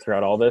become clear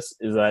throughout all this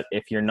is that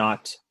if you're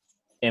not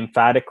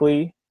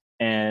emphatically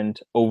and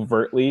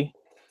overtly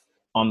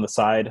on the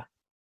side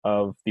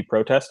of the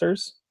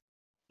protesters,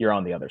 you're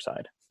on the other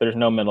side. There's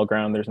no middle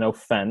ground. There's no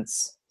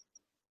fence.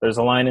 There's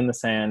a line in the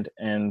sand,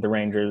 and the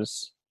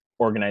Rangers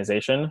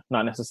organization,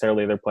 not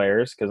necessarily their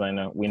players, because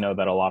we know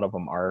that a lot of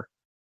them are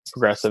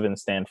progressive and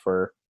stand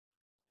for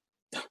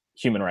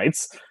human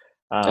rights.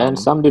 And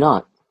some do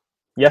not.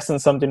 Yes,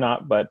 and some do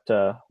not, but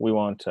we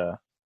won't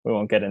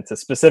get into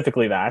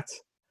specifically that.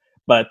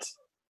 But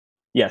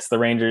yes, the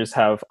Rangers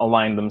have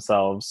aligned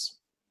themselves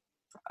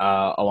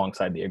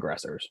alongside the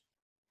aggressors.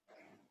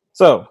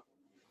 So,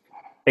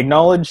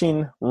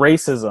 acknowledging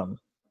racism.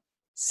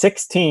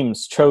 6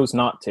 teams chose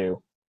not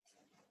to.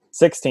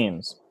 6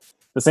 teams.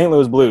 The St.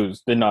 Louis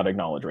Blues did not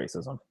acknowledge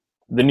racism.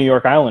 The New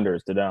York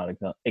Islanders did not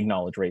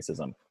acknowledge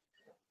racism.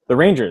 The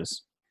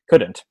Rangers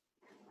couldn't.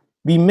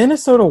 The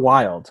Minnesota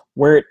Wild,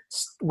 where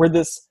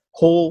this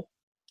whole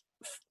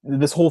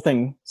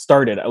thing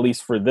started, at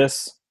least for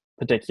this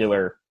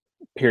particular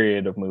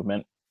period of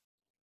movement,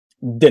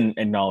 didn't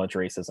acknowledge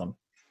racism.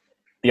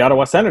 The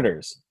Ottawa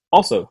Senators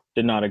also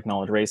did not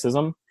acknowledge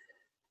racism,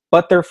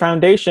 but their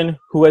foundation,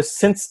 who has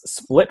since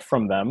split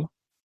from them,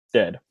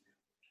 did.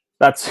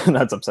 That's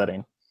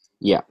upsetting.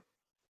 Yeah.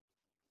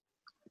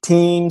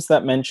 Teams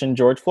that mention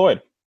George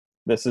Floyd.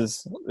 This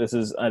is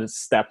a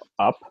step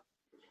up.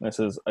 This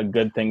is a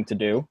good thing to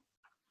do.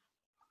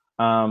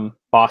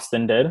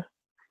 Boston did.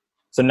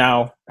 So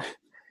now,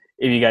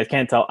 if you guys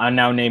can't tell, I'm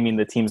now naming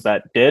the teams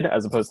that did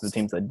as opposed to the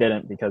teams that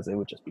didn't, because it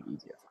would just be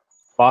easier.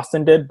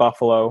 Boston did,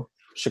 Buffalo,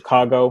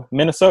 Chicago,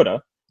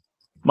 Minnesota,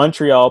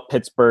 Montreal,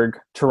 Pittsburgh,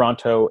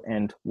 Toronto,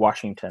 and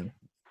Washington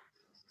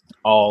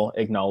all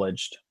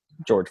acknowledged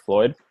George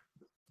Floyd.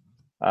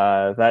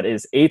 That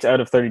is 8 out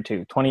of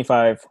 32,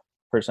 25%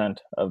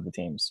 of the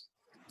teams.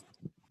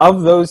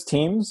 Of those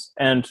teams,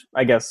 and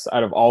I guess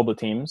out of all the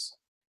teams,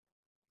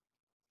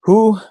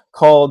 who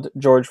called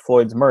George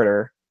Floyd's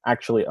murder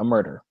actually a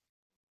murder?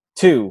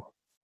 2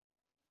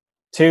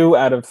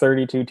 out of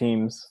 32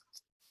 teams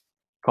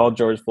called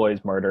George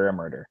Floyd's murder a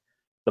murder.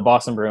 The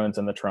Boston Bruins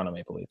and the Toronto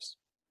Maple Leafs.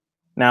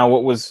 Now,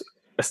 what was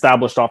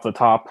established off the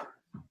top,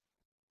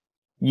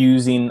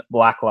 using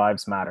Black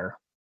Lives Matter.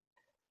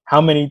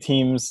 How many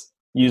teams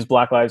use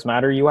Black Lives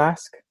Matter, you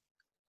ask?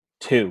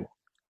 2.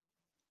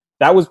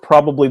 That was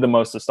probably the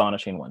most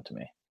astonishing one to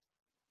me.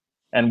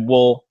 And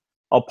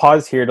I'll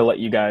pause here to let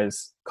you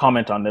guys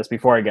comment on this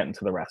before I get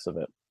into the rest of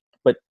it.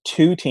 But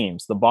 2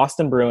 teams, the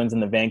Boston Bruins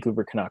and the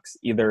Vancouver Canucks,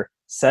 either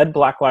said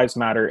Black Lives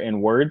Matter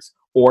in words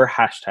or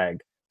hashtag.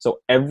 So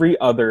every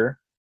other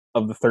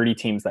of the 30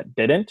 teams that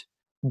didn't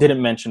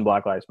mention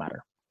Black Lives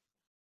Matter.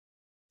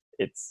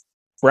 It's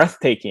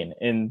breathtaking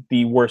in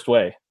the worst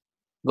way.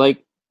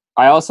 Like,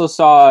 I also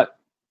saw,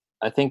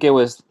 I think it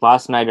was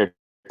last night or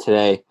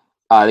today,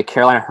 the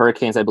Carolina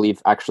Hurricanes, I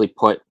believe, actually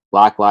put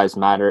Black Lives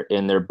Matter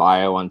in their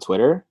bio on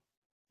Twitter.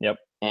 Yep.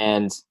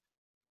 And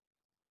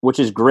which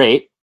is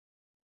great.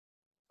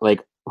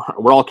 Like,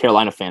 we're all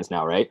Carolina fans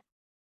now, right?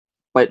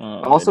 But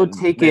also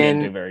they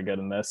didn't do very good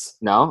in this.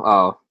 No?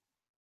 Oh.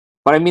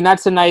 But I mean,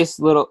 that's a nice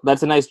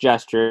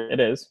gesture. It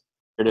is.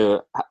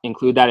 To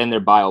include that in their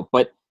bio.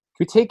 But if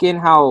you take in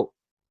how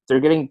they're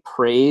getting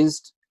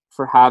praised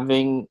for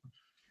having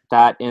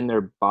that in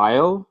their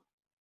bio.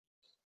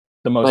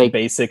 The most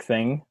basic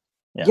thing.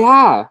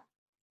 Yeah.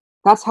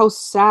 That's how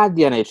sad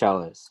the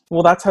NHL is.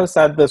 Well, that's how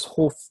sad this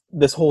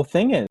whole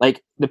thing is.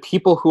 Like, the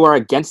people who are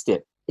against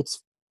it.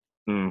 It's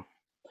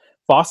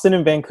Boston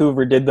and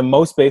Vancouver did the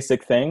most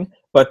basic thing,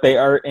 but they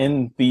are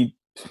in the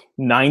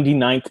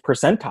 99th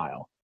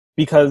percentile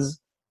because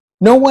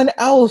no one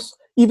else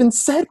even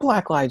said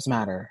Black Lives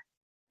Matter.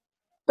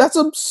 That's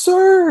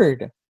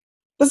absurd.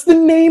 That's the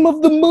name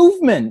of the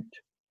movement.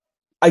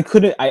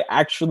 I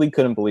actually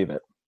couldn't believe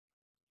it.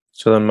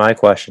 So then my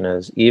question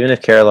is, even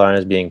if Carolina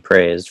is being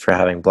praised for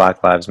having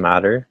Black Lives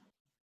Matter,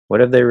 what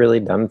have they really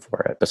done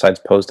for it besides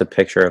post a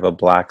picture of a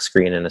black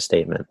screen in a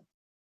statement?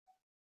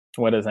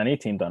 What has any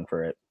team done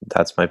for it?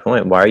 That's my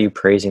point. Why are you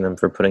praising them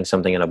for putting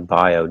something in a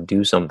bio?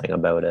 Do something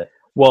about it.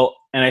 Well,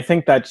 and I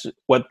think that's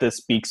what this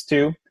speaks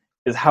to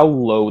is how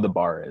low the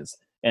bar is,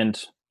 and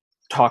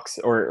talks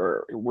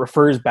or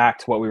refers back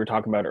to what we were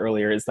talking about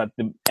earlier, is that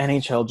the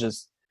NHL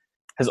just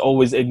has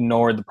always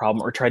ignored the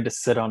problem or tried to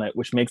sit on it,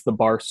 which makes the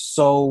bar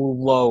so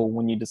low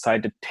when you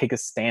decide to take a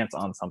stance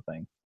on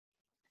something.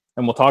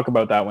 And we'll talk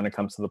about that when it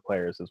comes to the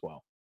players as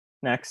well.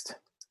 Next,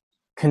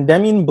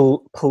 condemning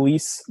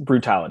police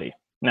brutality.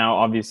 Now,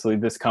 obviously,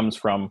 this comes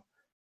from,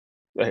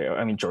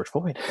 George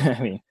Floyd.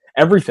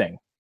 Everything.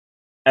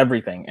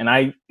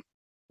 And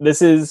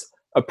this is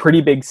a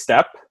pretty big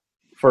step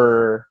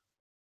for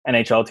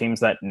NHL teams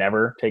that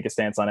never take a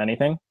stance on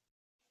anything.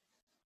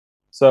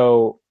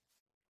 So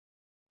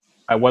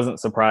I wasn't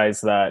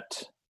surprised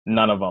that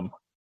none of them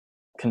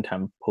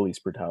condemned police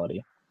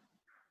brutality.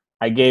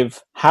 I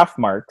gave half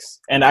marks,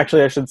 and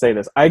actually I should say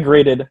this, I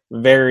graded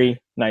very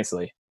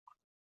nicely.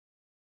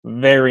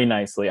 very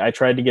nicely. I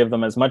tried to give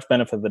them as much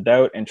benefit of the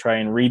doubt and try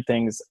and read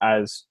things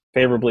as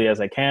favorably as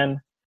I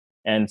can,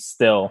 and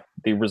still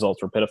the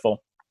results were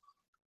pitiful.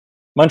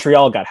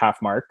 Montreal got half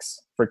marks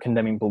for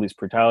condemning police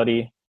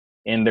brutality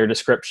in their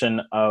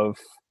description of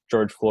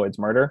George Floyd's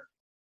murder.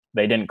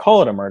 They didn't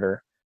call it a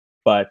murder,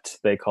 but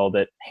they called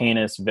it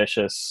heinous,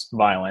 vicious,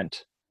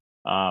 violent,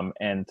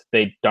 and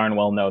they darn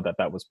well know that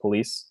that was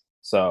police.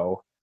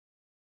 So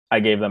I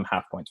gave them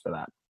half points for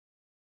that.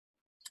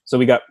 So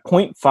we got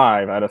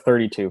 0.5 out of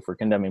 32 for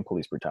condemning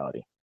police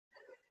brutality.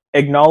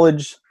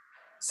 Acknowledge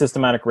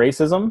systematic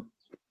racism.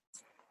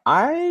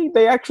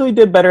 They actually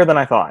did better than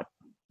I thought,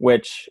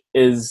 which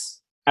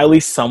is at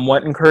least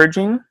somewhat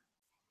encouraging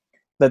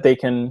that they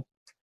can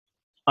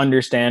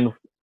understand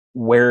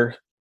where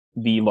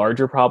the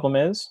larger problem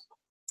is.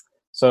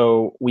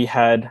 So we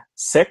had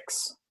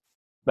 6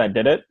 that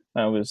did it.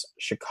 That was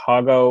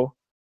Chicago,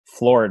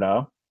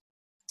 Florida,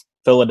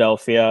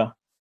 Philadelphia,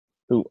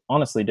 who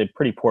honestly did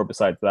pretty poor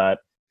besides that,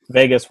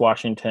 Vegas,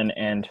 Washington,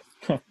 and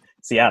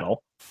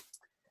Seattle.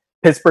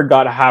 Pittsburgh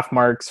got half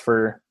marks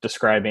for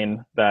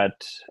describing that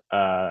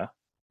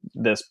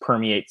this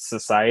permeates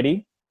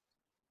society,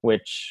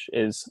 which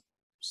is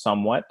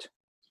somewhat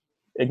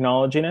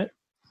acknowledging it.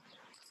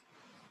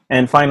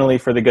 And finally,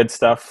 for the good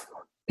stuff,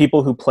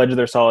 people who pledge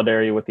their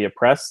solidarity with the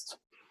oppressed.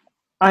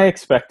 I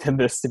expected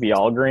this to be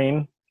all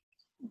green.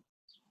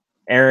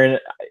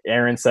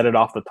 Aaron said it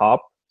off the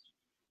top.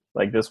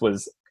 Like, this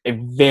was a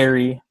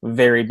very,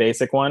 very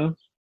basic one.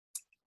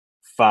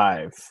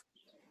 5.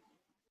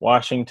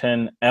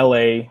 Washington,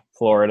 LA,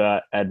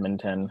 Florida,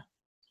 Edmonton,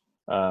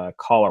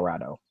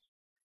 Colorado.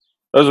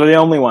 Those were the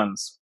only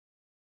ones.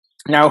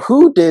 Now,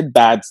 who did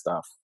bad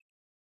stuff?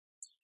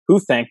 Who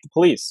thanked the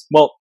police?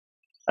 Well,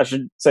 I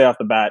should say off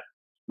the bat,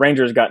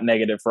 Rangers got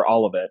negative for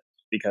all of it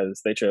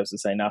because they chose to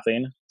say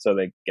nothing, so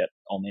they get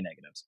only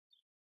negatives.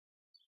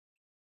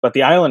 But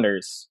the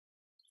Islanders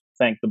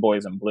thanked the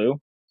boys in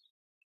blue.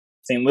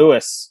 St.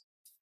 Louis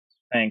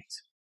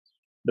thanked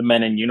the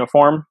men in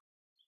uniform.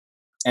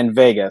 And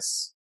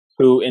Vegas,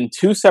 who in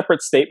 2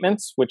 separate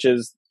statements, which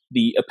is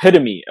the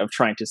epitome of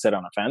trying to sit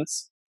on a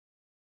fence,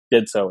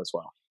 did so as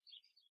well.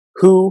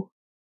 Who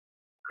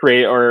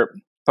created or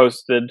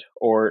posted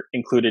or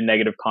included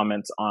negative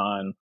comments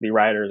on the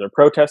rioters or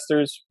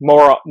protesters,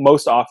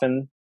 most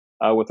often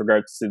with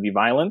regards to the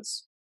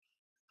violence?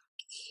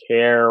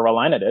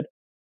 Carolina did.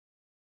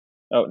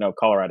 Oh, no,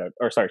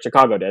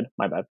 Chicago did.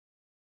 My bad.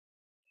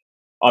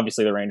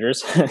 Obviously the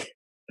Rangers.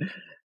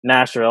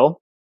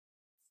 Nashville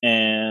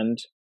and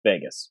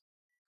Vegas.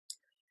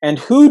 And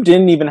who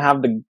didn't even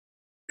have the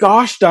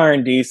gosh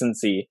darn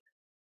decency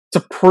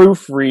to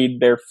proofread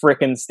their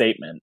frickin'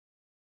 statement?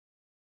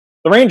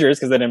 The Rangers,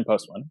 because they didn't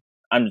post one.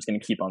 I'm just going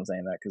to keep on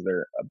saying that because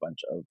they're a bunch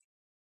of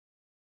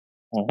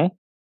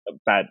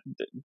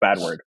bad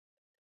word.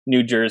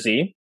 New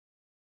Jersey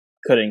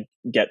couldn't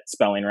get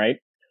spelling right.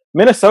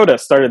 Minnesota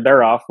started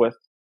their off with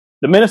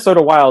the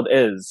Minnesota Wild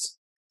is.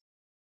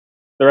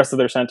 The rest of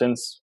their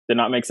sentence did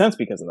not make sense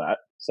because of that.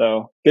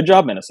 So good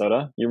job,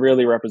 Minnesota. You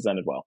really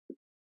represented well.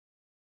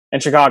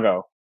 And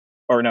Colorado.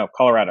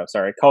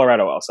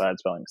 Colorado also had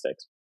spelling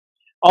mistakes.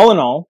 All in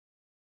all,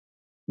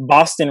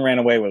 Boston ran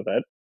away with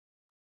it.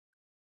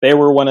 They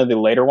were one of the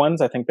later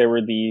ones. I think they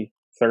were the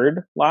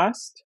 3rd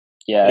last.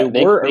 Yeah,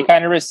 they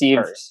kind of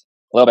received a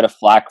little bit of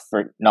flack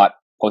for not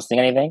posting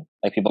anything.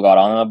 Like, people got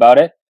on them about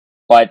it.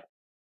 But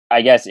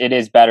I guess it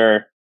is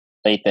better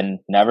late than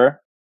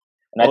never.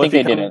 And I think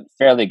they did a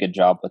fairly good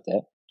job with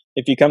it.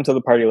 If you come to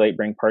the party late,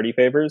 bring party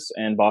favors,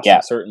 and Boston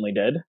certainly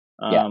did.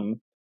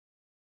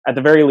 At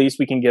the very least,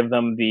 we can give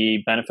them the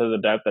benefit of the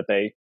doubt that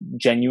they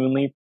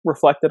genuinely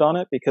reflected on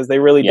it, because they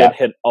really did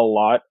hit a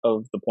lot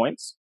of the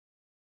points.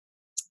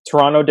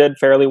 Toronto did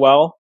fairly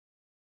well.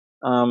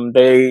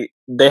 They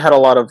had a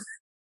lot of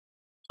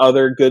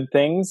other good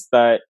things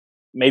that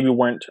maybe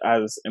weren't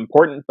as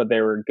important, but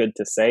they were good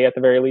to say at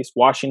the very least.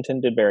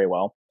 Washington did very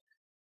well.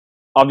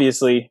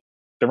 Obviously,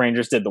 the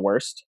Rangers did the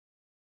worst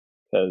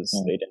because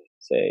they didn't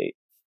say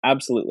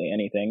absolutely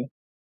anything.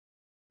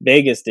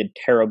 Vegas did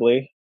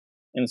terribly,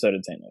 and so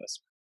did St.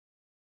 Louis.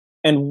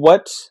 And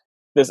what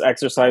this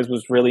exercise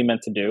was really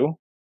meant to do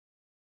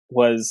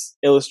was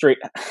illustrate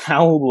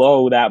how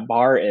low that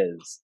bar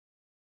is.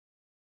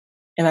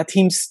 And that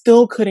team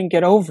still couldn't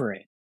get over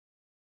it.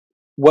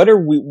 What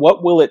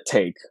will it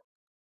take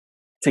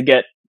to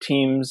get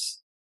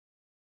teams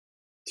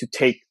to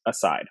take a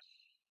side?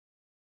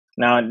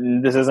 Now,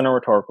 this isn't a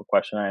rhetorical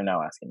question. I am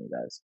now asking you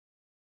guys.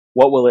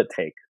 What will it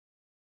take?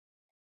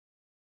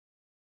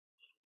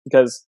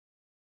 Because,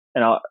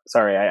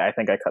 I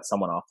think I cut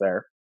someone off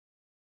there.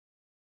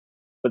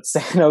 But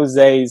San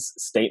Jose's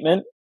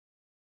statement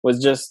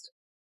was just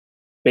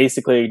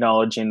basically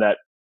acknowledging that,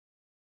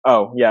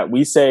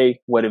 we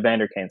say what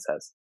Evander Kane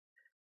says.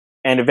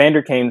 And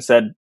Evander Kane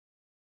said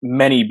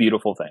many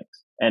beautiful things.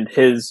 And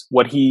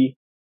what he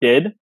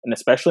did, and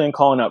especially in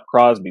calling out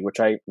Crosby, which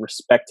I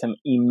respect him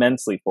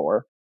immensely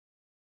for,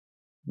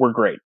 were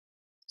great.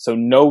 So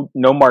no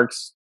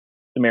marks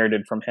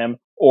demerited from him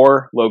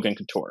or Logan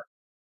Couture.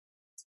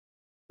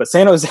 But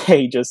San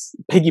Jose just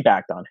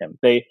piggybacked on him.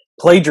 They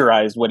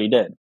plagiarized what he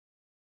did.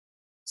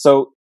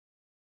 So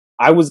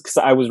I was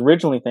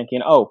originally thinking,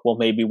 oh, well,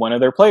 maybe one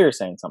of their players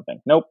saying something.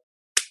 Nope,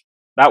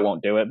 that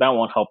won't do it. That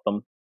won't help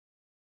them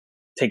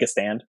take a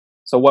stand.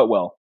 So what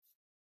will?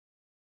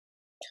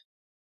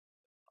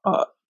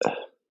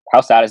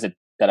 How sad is it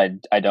that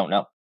I don't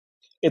know?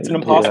 It's an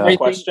impossible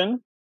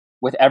question.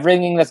 With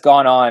everything that's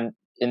gone on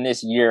in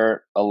this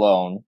year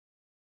alone,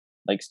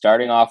 like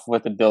starting off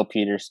with the Bill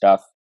Peters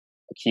stuff,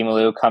 Akim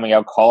Aliu coming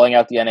out, calling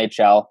out the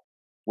NHL,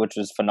 which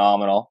was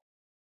phenomenal.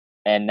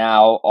 And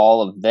now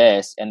all of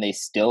this, and they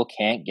still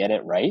can't get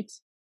it right?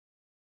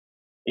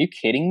 Are you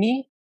kidding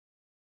me?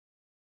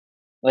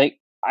 Like,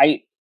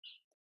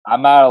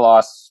 I'm at a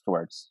loss for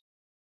words.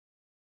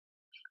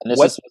 And this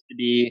is supposed to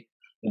be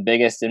the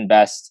biggest and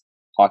best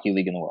hockey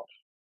league in the world.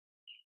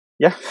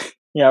 Yeah,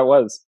 yeah, it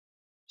was.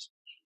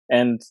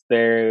 And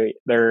they're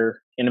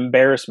an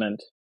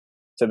embarrassment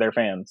to their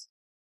fans.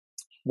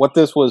 What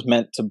this was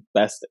meant to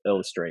best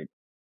illustrate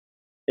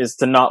is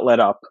to not let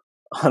up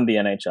on the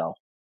NHL.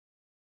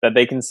 That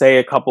they can say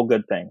a couple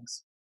good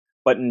things.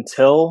 But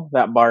until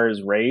that bar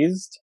is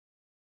raised,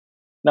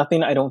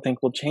 nothing I don't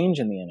think will change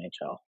in the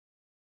NHL.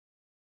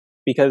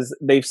 Because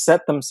they've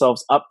set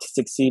themselves up to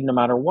succeed no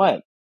matter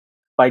what.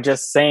 By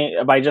just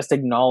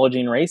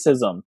acknowledging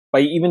racism, by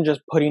even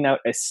just putting out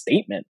a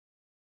statement,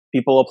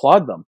 people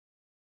applaud them.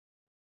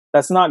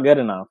 That's not good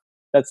enough.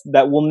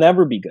 That will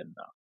never be good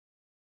enough.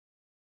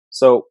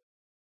 So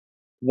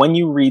when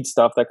you read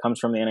stuff that comes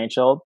from the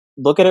NHL,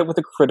 look at it with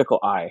a critical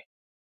eye.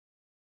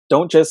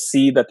 Don't just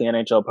see that the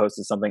NHL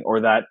posted something, or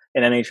that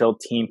an NHL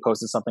team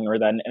posted something, or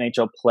that an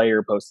NHL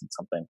player posted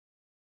something.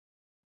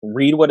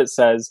 Read what it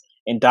says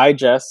and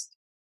digest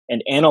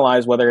and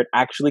analyze whether it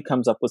actually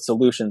comes up with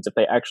solutions, if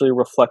they actually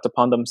reflect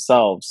upon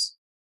themselves.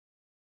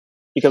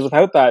 Because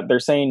without that, they're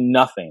saying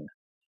nothing.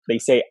 They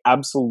say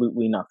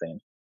absolutely nothing.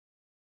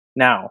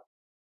 Now,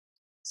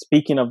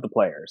 speaking of the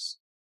players,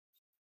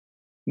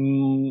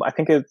 I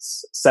think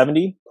it's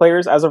 70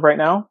 players as of right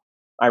now.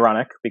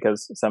 Ironic,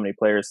 because 70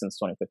 players since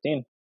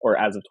 2015, or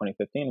as of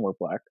 2015, were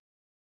black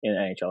in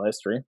NHL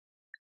history,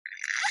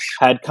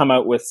 had come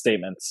out with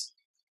statements.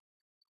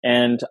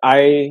 And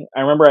I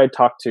remember I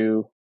talked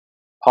to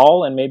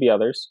Paul and maybe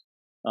others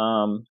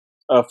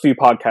a few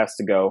podcasts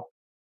ago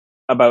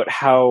about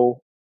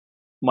how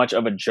much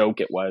of a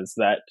joke it was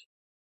that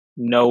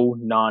no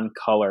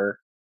non-color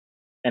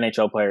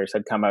NHL players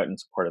had come out in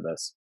support of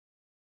this.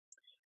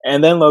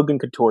 And then Logan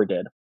Couture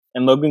did.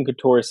 And Logan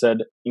Couture said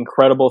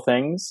incredible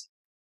things,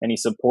 and he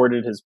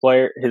supported his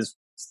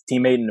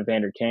teammate in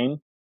Evander Kane.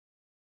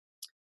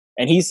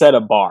 And he set a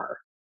bar,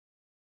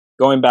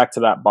 going back to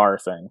that bar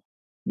thing,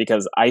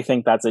 because I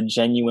think that's a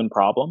genuine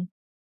problem,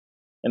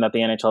 and that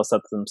the NHL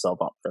set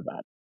themselves up for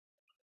that.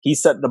 He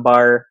set the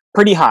bar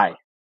pretty high,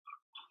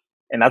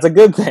 and that's a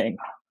good thing.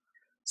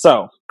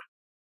 So, a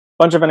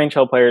bunch of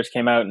NHL players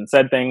came out and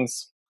said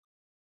things.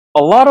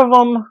 A lot of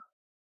them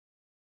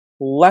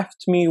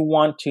left me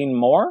wanting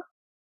more.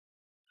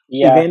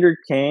 Yeah. Evander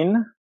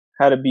Kane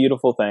had a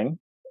beautiful thing,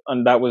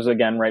 and that was,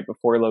 again, right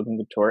before Logan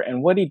Couture.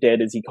 And what he did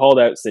is he called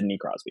out Sidney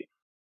Crosby.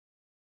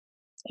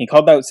 He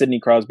called out Sidney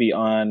Crosby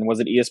on, was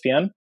it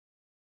ESPN?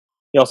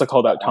 He also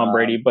called out Tom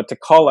Brady, but to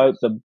call out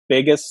the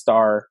biggest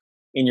star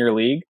in your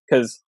league,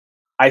 because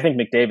I think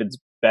McDavid's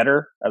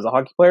better as a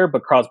hockey player,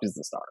 but Crosby's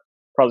the star.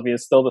 Crosby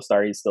is still the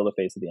star. He's still the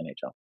face of the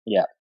NHL.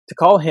 Yeah. To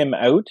call him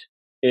out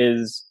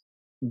is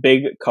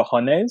big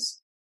cojones,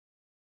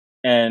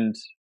 and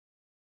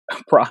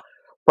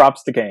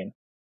props to Kane.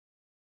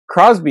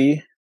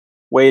 Crosby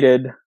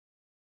waited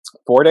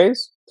 4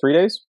 days, 3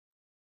 days?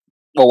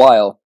 A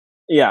while.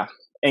 Yeah.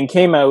 And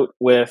came out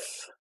with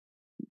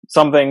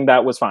something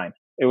that was fine.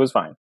 It was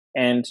fine.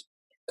 And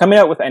coming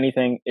out with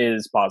anything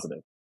is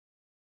positive.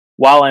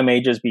 While I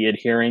may just be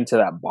adhering to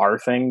that bar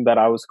thing that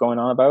I was going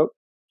on about,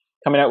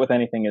 coming out with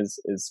anything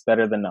is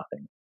better than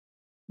nothing.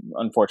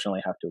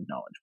 Unfortunately, I have to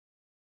acknowledge.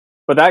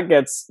 But that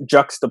gets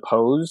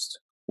juxtaposed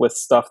with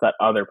stuff that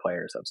other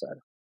players have said.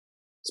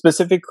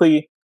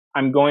 Specifically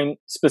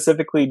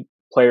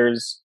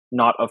players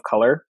not of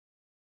color,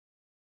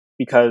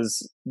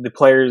 because the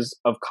players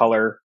of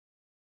color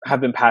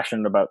have been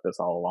passionate about this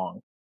all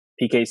along.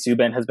 PK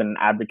Subban has been an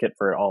advocate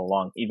for it all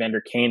along.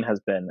 Evander Kane has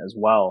been as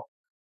well.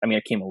 I mean,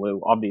 Akim Aliu,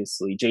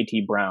 obviously,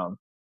 JT Brown.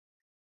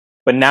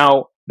 But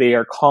now they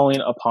are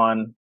calling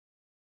upon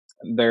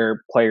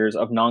their players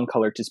of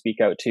non-color to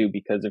speak out too,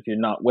 because if you're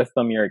not with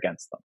them, you're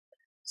against them.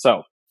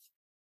 So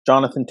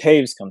Jonathan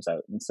Toews comes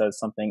out and says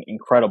something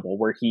incredible,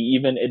 where he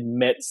even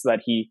admits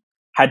that he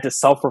had to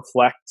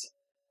self-reflect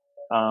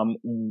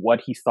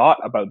what he thought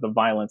about the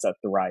violence at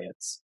the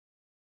riots,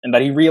 and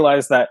that he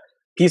realized that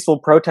peaceful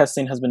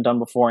protesting has been done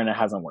before and it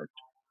hasn't worked.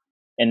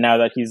 And now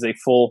that he's a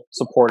full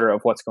supporter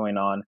of what's going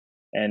on,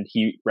 and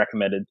he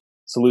recommended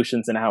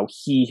solutions and how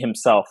he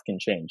himself can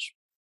change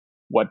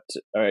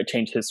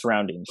his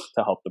surroundings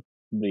to help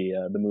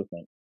the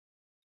movement.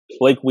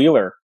 Blake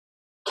Wheeler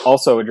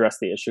also addressed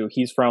the issue.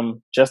 He's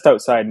from just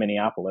outside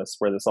Minneapolis,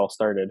 where this all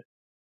started,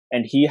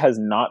 and he has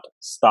not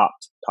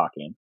stopped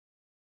talking.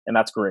 and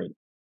that's great.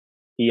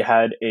 He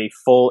had a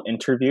full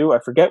interview. I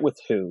forget with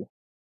who,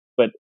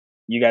 but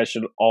you guys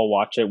should all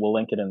watch it. We'll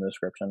link it in the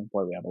description.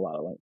 Boy, we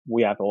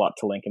have a lot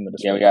to link in the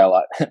description. Yeah, we got a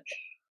lot.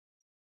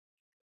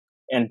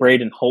 And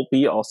Braden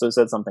Holtby also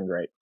said something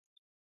great.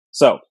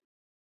 So,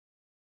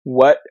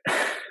 what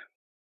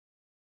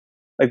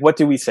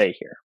do we say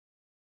here?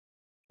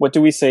 What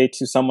do we say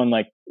to someone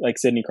like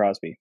Sidney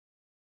Crosby,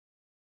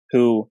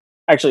 who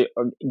actually,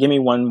 give me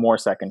one more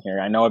second here.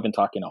 I know I've been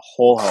talking a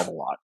whole hell of a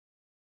lot,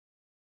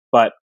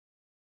 but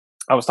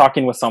I was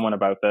talking with someone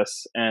about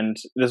this, and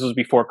this was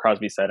before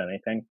Crosby said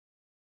anything.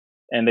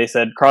 And they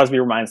said Crosby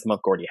reminds them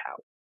of Gordie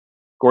Howe.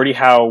 Gordie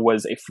Howe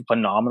was a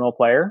phenomenal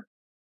player,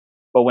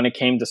 but when it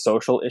came to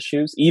social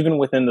issues, even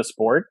within the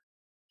sport,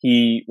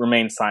 he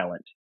remained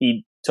silent.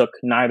 He took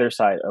neither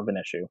side of an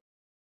issue.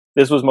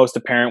 This was most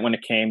apparent when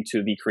it came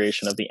to the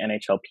creation of the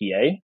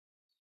NHLPA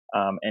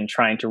and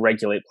trying to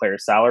regulate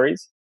players'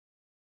 salaries.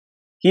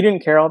 He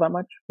didn't care all that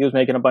much. He was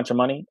making a bunch of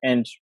money,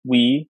 and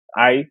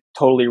I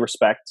totally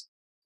respect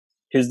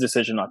his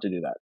decision not to do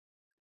that.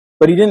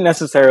 But he didn't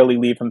necessarily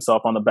leave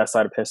himself on the best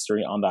side of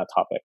history on that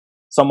topic.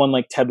 Someone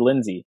like Ted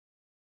Lindsay,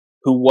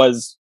 who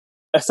was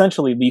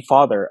essentially the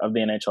father of the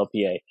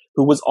NHLPA,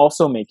 who was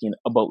also making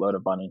a boatload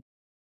of money,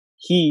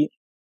 he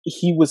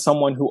was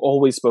someone who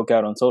always spoke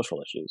out on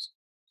social issues.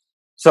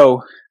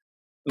 So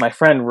my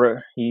friend,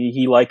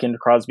 he likened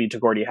Crosby to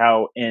Gordie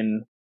Howe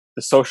in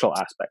the social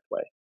aspect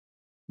way,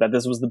 that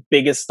this was the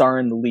biggest star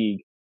in the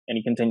league, and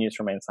he continues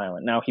to remain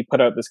silent. Now he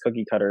put out this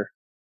cookie cutter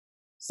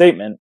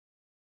statement.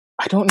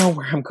 I don't know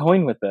where I'm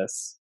going with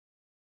this.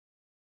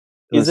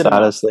 The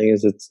saddest thing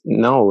is it's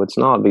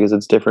not, because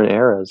it's different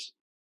eras.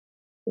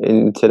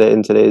 In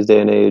today's day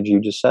and age,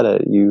 you just said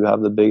it. You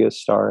have the biggest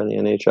star in the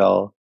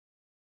NHL,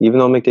 even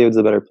though McDavid's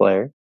the better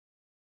player.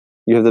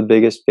 You have the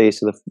biggest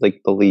face of the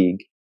league,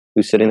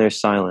 who's sitting there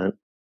silent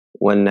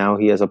when now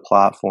he has a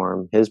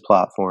platform, his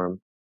platform,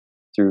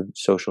 through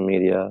social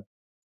media,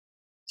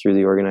 through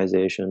the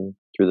organization,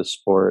 through the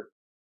sport,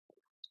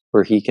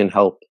 where he can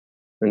help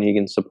and he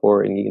can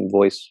support and he can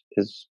voice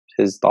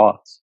his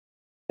thoughts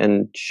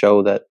and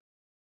show that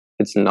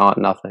it's not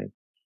nothing.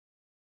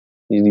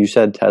 You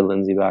said Ted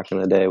Lindsay back in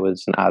the day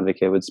was an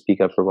advocate, would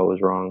speak up for what was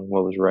wrong,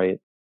 what was right.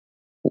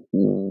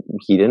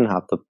 He didn't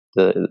have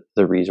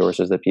the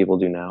resources that people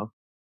do now.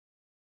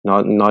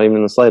 Not even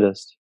in the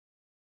slightest.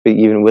 But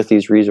even with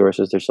these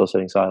resources, they're still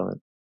sitting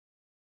silent.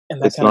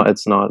 And it's not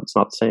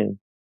the same.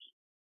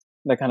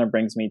 That kind of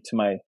brings me to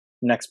my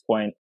next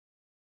point.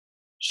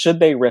 Should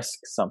they risk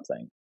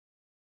something?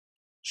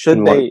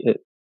 In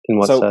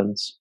what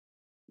sense?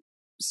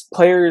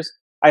 Players,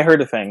 I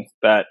heard a thing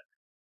that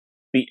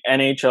the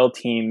NHL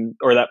team,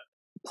 or that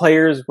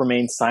players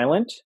remained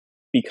silent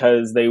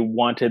because they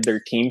wanted their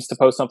teams to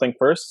post something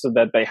first so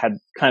that they had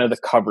kind of the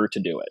cover to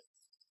do it.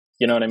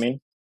 You know what I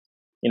mean?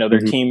 Their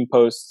team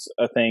posts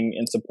a thing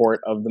in support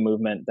of the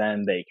movement,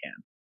 then they can.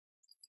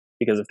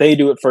 Because if they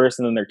do it first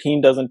and then their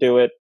team doesn't do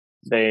it,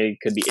 they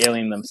could be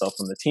alienating themselves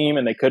from the team,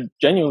 and they could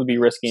genuinely be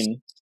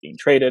risking being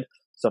traded,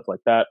 stuff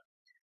like that.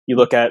 You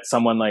look at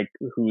someone like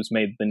who's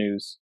made the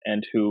news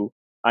and who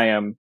I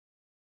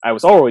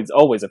was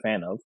always a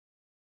fan of,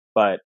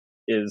 but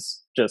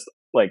is just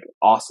like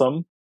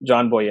awesome.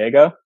 John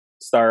Boyega,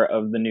 star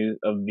of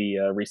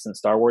the recent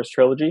Star Wars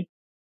trilogy.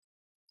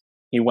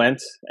 He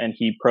went and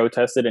he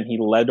protested, and he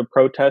led a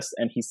protest,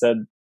 and he said,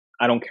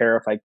 "I don't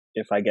care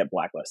if I get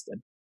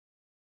blacklisted."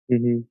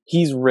 Mm-hmm.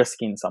 He's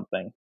risking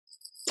something.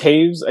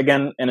 Taves,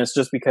 again, and it's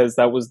just because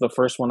that was the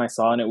first one I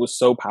saw, and it was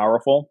so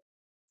powerful.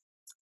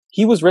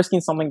 He was risking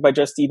something by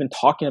just even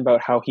talking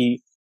about how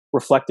he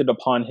reflected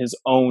upon his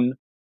own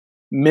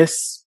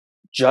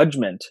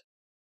misjudgment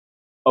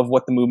of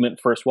what the movement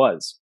first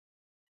was.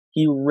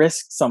 He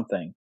risked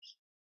something.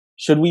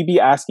 Should we be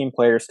asking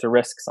players to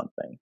risk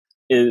something?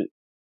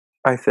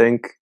 I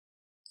think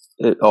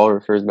it all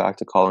refers back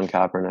to Colin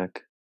Kaepernick.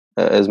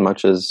 As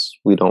much as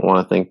we don't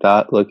want to think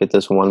that, look at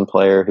this one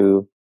player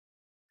who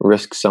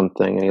risked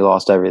something and he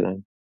lost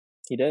everything.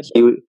 He did.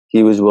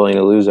 He was willing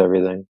to lose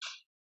everything.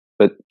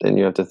 But then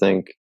you have to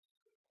think,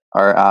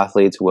 are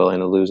athletes willing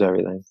to lose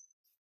everything?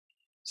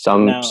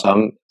 Some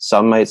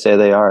might say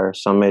they are.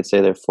 Some might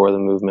say they're for the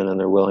movement and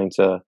they're willing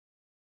to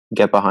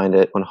get behind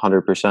it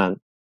 100%.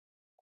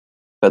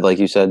 But like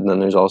you said, then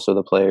there's also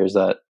the players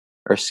that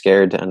are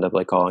scared to end up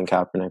like Colin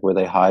Kaepernick, where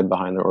they hide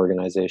behind their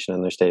organization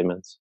and their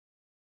statements.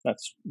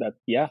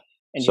 Yeah.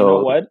 And so, you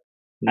know what?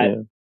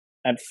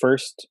 At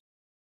first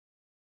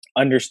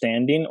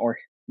understanding or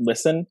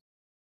listen,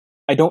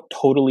 I don't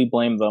totally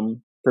blame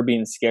them for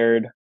being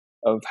scared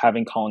of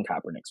having Colin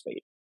Kaepernick's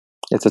fate.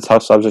 It's a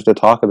tough subject to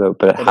talk about,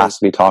 but it has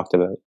to be talked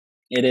about.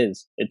 It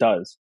is. It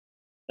does.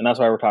 And that's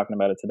why we're talking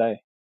about it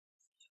today.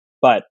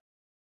 But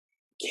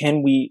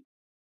can we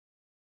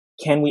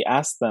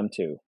ask them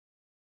to?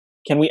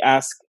 Can we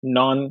ask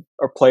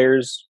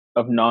players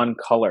of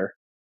non-color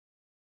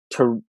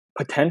to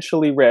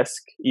potentially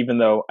risk, even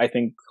though I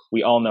think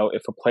we all know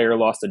if a player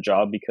lost a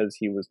job because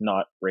he was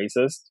not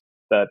racist,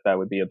 that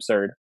would be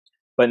absurd.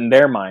 But in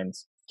their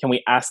minds, can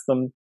we ask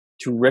them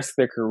to risk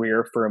their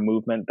career for a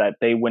movement that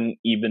they wouldn't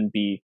even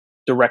be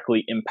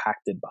directly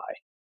impacted by.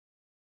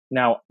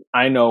 Now,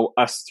 I know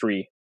us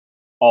three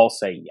all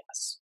say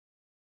yes.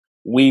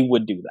 We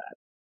would do that.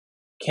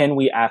 Can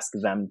we ask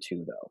them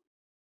to, though?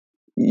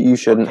 You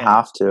shouldn't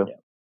have to. Yeah.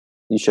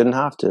 You shouldn't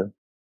have to.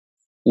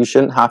 You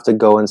shouldn't have to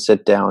go and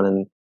sit down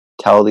and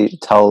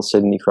tell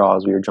Sidney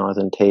Crosby or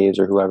Jonathan Toews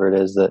or whoever it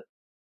is that,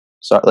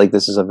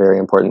 this is a very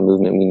important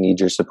movement. We need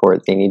your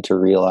support. They need to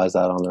realize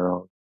that on their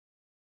own.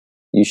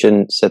 You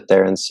shouldn't sit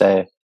there and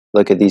say,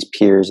 look at these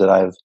peers that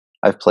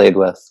I've played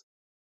with.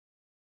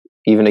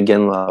 Even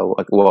Iginla,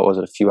 what was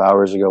it, a few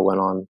hours ago, went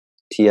on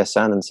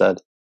TSN and said,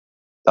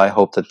 I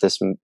hope that this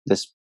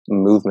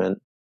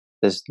movement,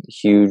 this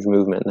huge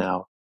movement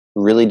now,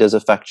 really does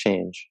affect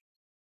change.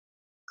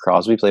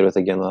 Crosby played with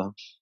Iginla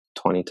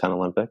 2010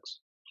 Olympics.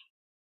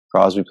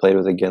 Crosby played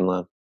with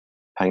Iginla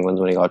Penguins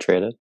when he got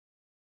traded.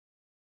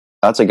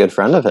 That's a good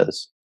friend of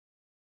his.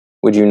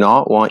 Would you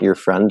not want your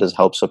friend to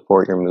help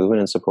support your movement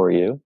and support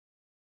you?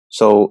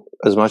 So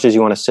as much as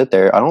you want to sit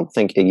there, I don't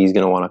think Iggy's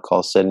going to want to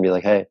call Sid and be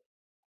like, hey,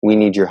 we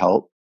need your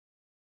help.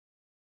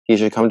 He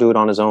should come do it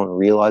on his own,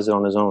 realize it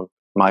on his own.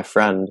 My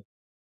friend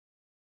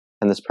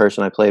and this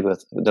person I played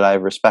with that I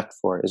have respect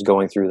for is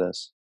going through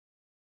this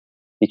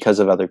because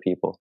of other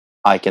people.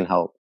 I can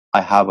help.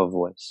 I have a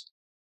voice.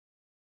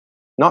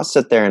 Not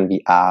sit there and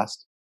be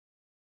asked,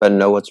 but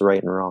know what's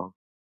right and wrong.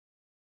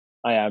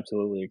 I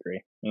absolutely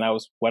agree. And that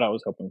was what I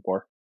was hoping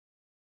for.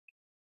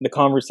 The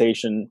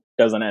conversation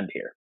doesn't end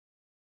here.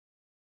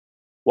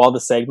 While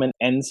the segment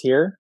ends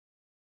here,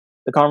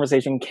 the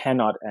conversation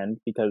cannot end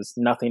because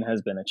nothing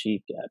has been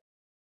achieved yet.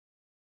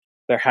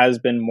 There has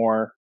been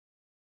more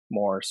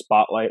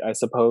spotlight, I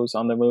suppose,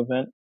 on the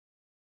movement.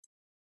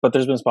 But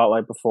there's been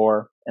spotlight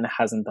before and it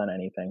hasn't done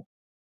anything.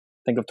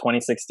 Think of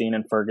 2016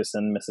 in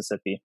Ferguson,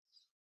 Mississippi.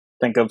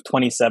 Think of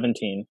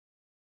 2017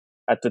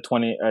 at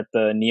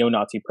the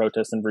neo-Nazi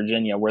protests in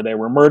Virginia where they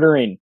were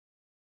murdering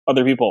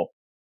other people.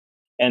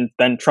 And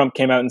then Trump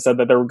came out and said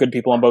that there were good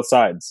people on both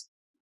sides.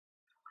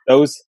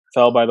 Those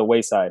fell by the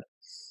wayside.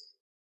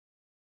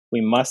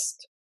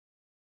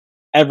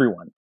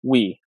 Everyone,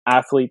 we,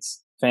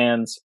 athletes,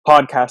 fans,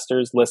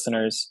 podcasters,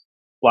 listeners,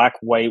 black,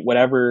 white,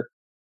 whatever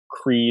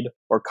creed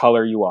or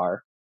color you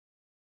are,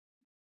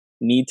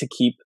 need to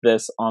keep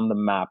this on the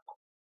map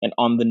and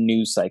on the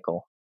news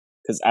cycle.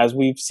 Because as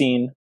we've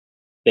seen,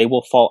 they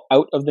will fall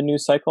out of the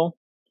news cycle.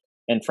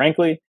 And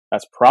frankly,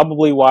 that's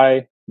probably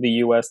why the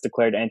US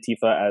declared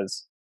Antifa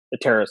as a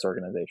terrorist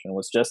organization,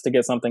 was just to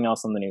get something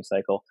else on the news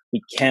cycle.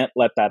 We can't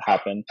let that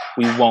happen.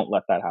 We won't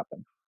let that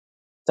happen.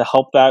 To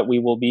help that, we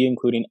will be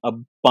including a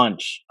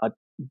bunch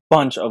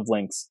of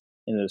links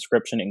in the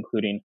description,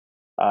 including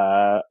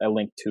a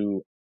link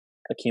to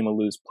Akeem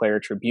Alou's Player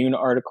Tribune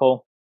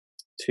article,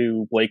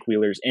 to Blake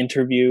Wheeler's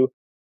interview,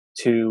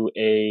 to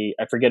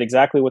I forget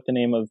exactly what the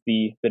name of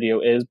the video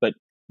is, but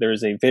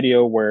there's a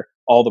video where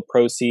all the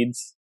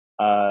proceeds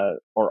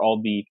or all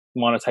the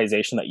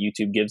monetization that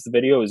YouTube gives the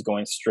video is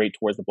going straight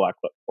towards the Black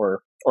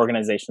or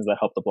organizations that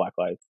help the Black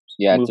Lives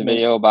movement. It's a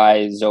video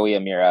by Zoe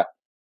Amira.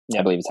 Yeah.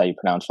 I believe it's how you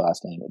pronounce her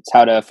last name. It's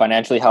how to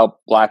financially help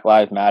Black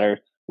Lives Matter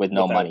with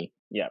no money.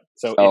 Yeah.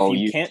 So if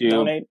you can't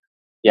donate,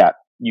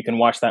 you can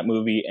watch that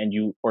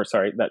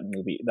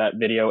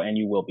video, and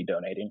you will be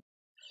donating.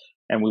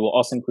 And we will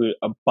also include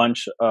a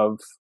bunch of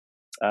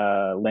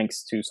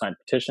links to sign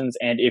petitions,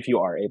 and if you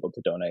are able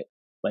to donate,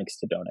 links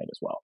to donate as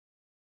well.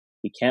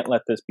 We can't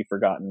let this be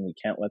forgotten. We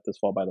can't let this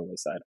fall by the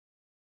wayside.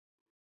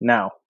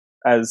 Now,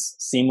 as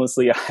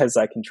seamlessly as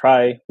I can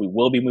try, we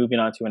will be moving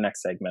on to a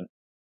next segment.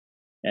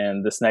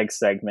 And this next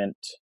segment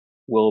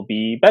will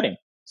be betting.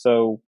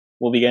 So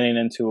we'll be getting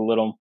into a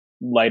little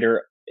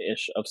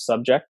lighter-ish of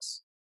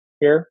subjects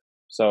here.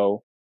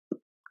 So,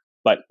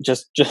 but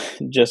just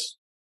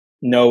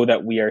know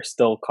that we are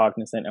still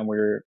cognizant, and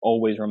we're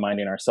always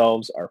reminding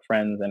ourselves, our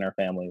friends, and our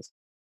families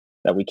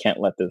that we can't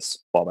let this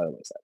fall by the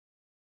wayside.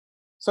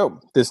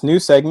 So this new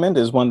segment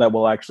is one that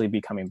we'll actually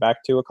be coming back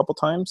to a couple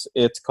times.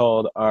 It's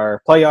called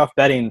our playoff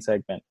betting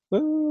segment.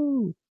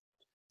 Woo!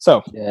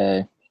 So,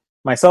 yay.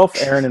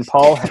 Myself, Aaron, and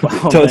Paul.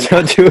 Don't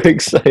sound too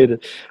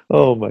excited.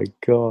 Oh my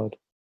god.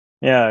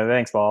 Yeah,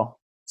 thanks, Paul.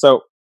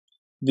 So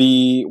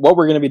what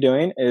we're going to be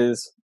doing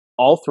is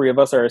all three of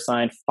us are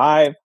assigned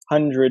 $500.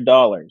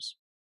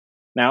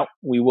 Now,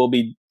 we will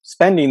be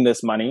spending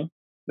this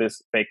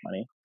fake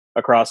money,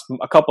 across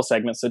a couple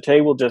segments. So today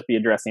we'll just be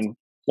addressing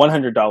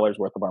 $100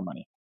 worth of our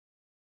money.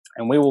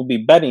 And we will be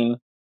betting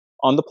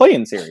on the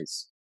play-in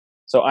series.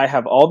 So I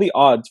have all the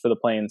odds for the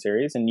play-in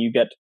series, and you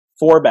get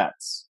 4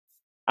 bets.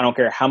 I don't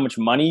care how much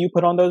money you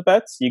put on those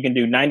bets. You can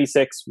do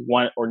 96,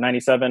 1 or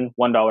 97,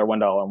 $1,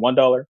 $1, and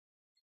 $1,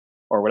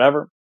 or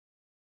whatever.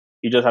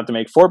 You just have to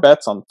make 4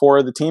 bets on 4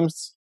 of the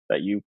teams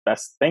that you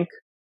best think.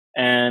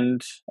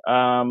 And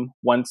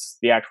once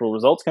the actual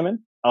results come in,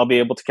 I'll be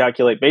able to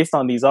calculate based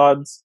on these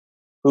odds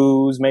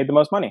who's made the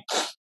most money.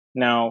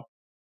 Now,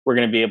 we're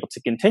going to be able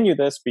to continue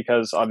this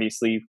because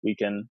obviously we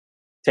can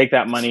take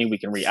that money, we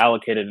can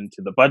reallocate it into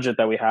the budget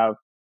that we have.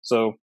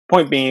 So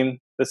point being,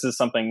 this is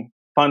something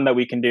fun that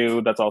we can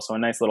do. That's also a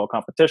nice little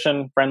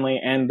competition, friendly,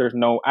 and there's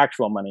no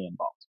actual money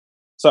involved.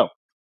 So,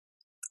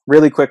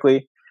 really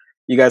quickly,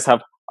 you guys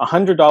have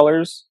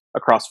 $100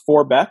 across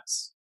 4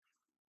 bets.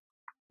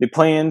 The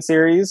play-in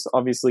series,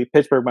 obviously,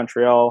 Pittsburgh,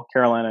 Montreal,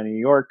 Carolina, New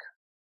York,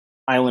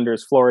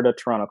 Islanders, Florida,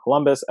 Toronto,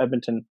 Columbus,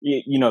 Edmonton.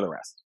 You know the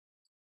rest.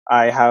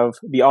 I have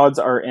the odds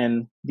are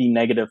in the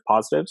negative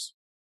positives.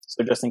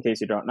 So just in case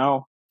you don't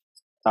know,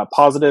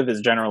 positive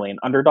is generally an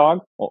underdog.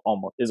 Well,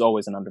 almost is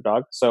always an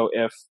underdog. So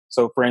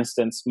for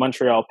instance,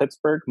 Montreal,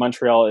 Pittsburgh,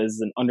 Montreal is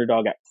an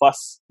underdog at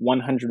plus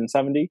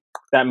 170.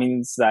 That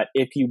means that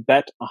if you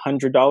bet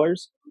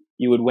 $100,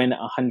 you would win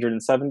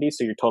 170.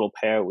 So your total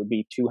payout would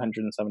be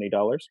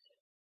 $270.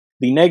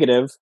 The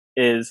negative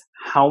is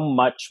how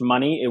much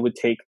money it would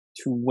take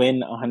to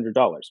win $100.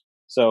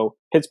 So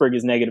Pittsburgh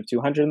is negative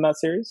 200 in that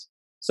series.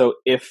 So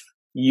if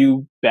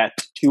you bet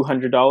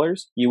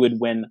 $200, you would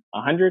win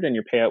 100 and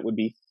your payout would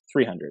be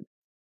 300.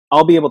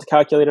 I'll be able to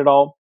calculate it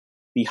all.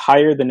 The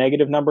higher the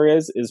negative number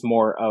is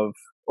more of,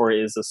 or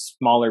is a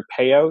smaller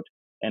payout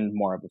and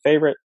more of a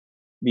favorite.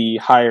 The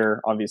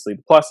higher, obviously,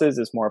 the pluses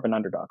is more of an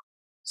underdog.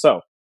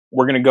 So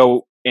we're going to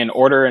go in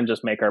order and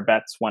just make our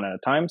bets one at a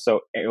time.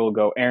 So it will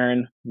go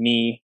Aaron,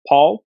 me,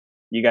 Paul.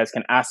 You guys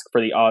can ask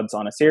for the odds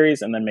on a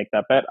series and then make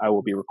that bet. I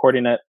will be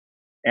recording it.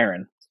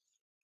 Aaron.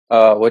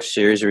 Which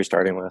series are we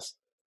starting with?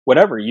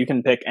 Whatever. You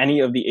can pick any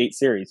of the 8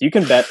 series. You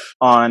can bet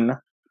on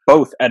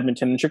both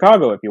Edmonton and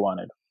Chicago if you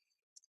wanted.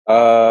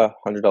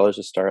 $100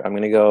 to start. I'm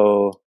gonna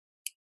go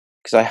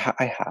because I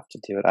have to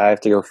do it. I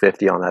have to go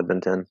 50 on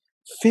Edmonton.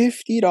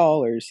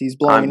 $50. He's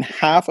blowing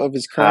half of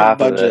his current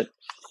budget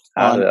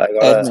on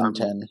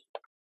Edmonton.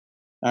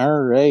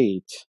 All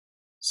right.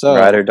 So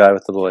ride or die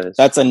with the boys.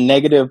 That's a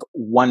negative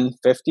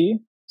 150.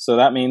 So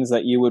that means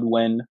that you would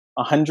win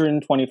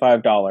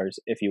 $125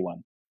 if you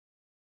won.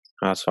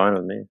 That's fine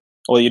with me.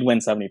 Well, you'd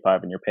win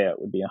 75 and your payout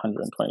would be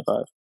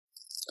 125.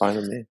 Fine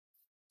with me.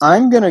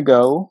 I'm going to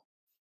go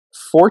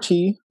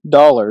 $40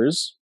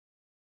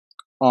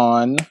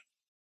 on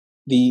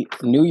the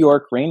New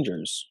York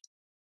Rangers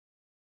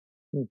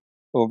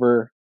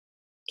over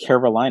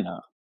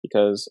Carolina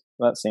because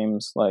that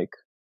seems like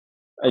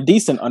a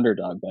decent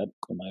underdog bet,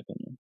 in my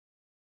opinion.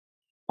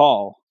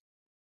 Paul,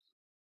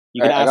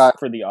 you can ask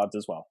for the odds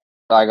as well.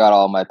 I got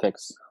all my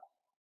picks.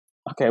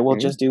 Okay, we'll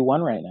just do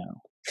one right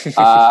now.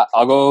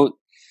 I'll go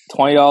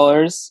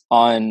 $20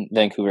 on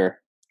Vancouver.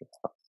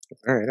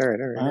 All right.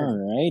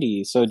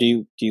 Alrighty. So do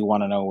you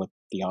want to know what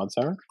the odds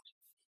are?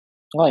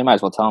 Well, you might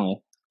as well tell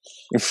me.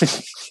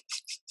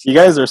 You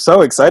guys are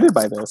so excited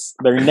by this.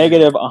 They're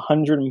negative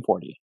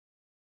 140.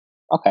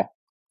 Okay.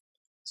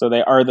 So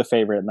they are the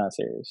favorite in that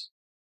series.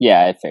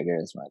 Yeah, I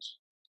figured as much.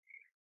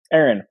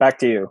 Aaron, back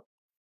to you.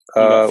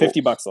 You got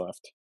 $50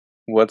 left.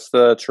 What's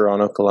the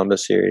Toronto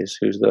Columbus series?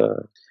 Who's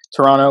the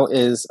Toronto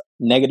is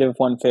negative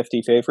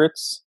 150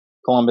 favorites.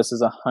 Columbus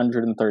is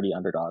 130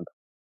 underdog.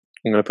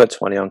 I'm going to put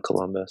 20 on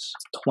Columbus.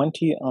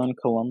 20 on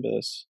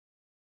Columbus.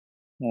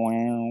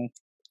 Wow.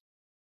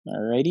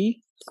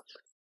 Alrighty.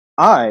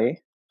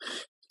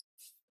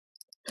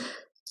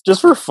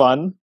 Just for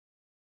fun,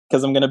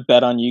 because I'm going to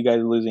bet on you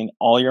guys losing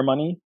all your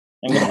money,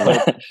 I'm going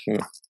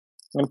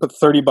to put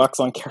 $30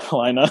 on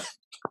Carolina.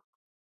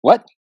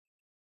 What?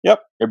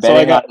 Yep. You're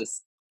betting on the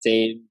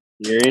same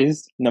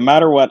series? No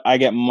matter what, I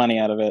get money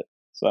out of it.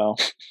 So.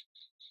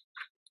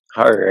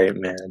 All right,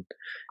 man.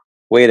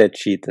 Way to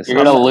cheat this.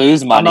 You're going to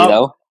lose money,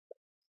 though.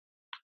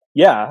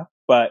 Yeah,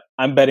 but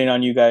I'm betting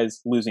on you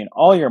guys losing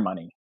all your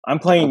money. I'm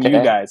playing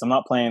you guys. I'm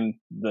not playing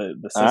the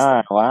system.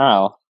 Ah,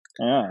 wow.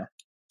 Yeah.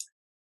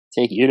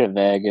 Take you to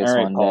Vegas all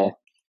right, one Paul. day.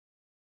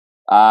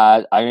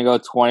 I'm going to go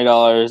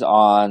 $20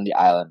 on the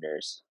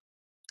Islanders.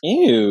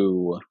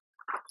 Ew.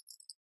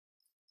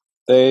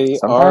 They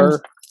Sometimes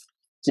are...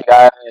 You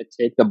got to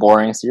take the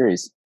boring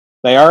series.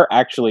 They are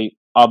actually,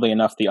 oddly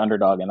enough, the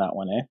underdog in that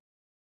one, eh?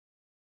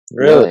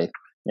 Really?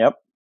 Yep.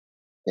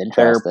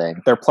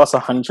 Interesting. They're plus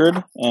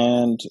 100,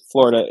 and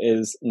Florida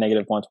is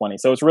negative 120.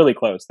 So it's really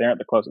close. They aren't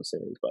the closest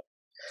series, but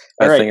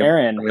all right,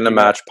 Aaron. I'm gonna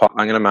match Paul.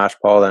 I'm gonna match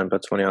Paul then.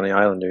 Put 20 on the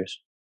Islanders.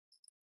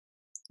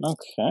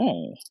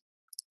 Okay.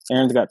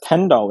 Aaron's got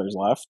 $10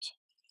 left.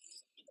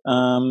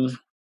 I'm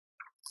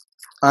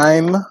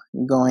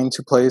going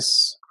to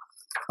place.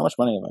 How much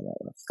money have I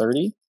got?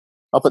 30.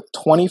 I'll put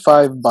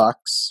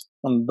 $25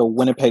 on the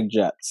Winnipeg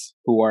Jets,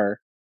 who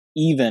are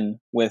even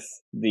with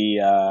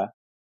the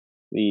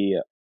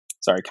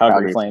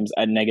Calgary Flames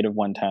at negative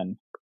 110.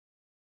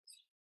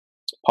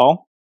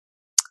 Paul?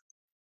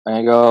 I'm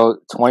going to go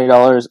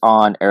 $20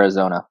 on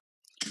Arizona.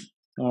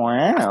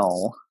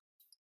 Wow.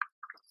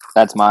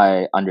 That's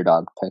my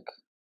underdog pick.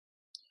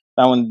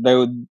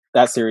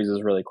 That series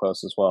is really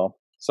close as well.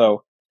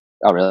 So,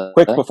 oh really?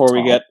 Quick before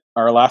we get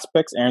our last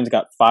picks, Aaron's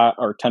got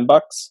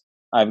 $10.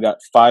 I've got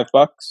 $5,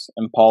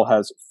 and Paul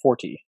has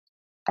 40.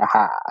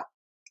 Aha.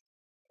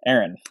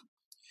 Aaron.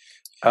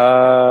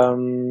 All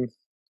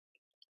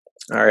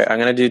right, I'm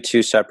gonna do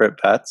 2 separate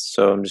bets,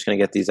 so I'm just gonna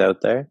get these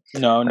out there.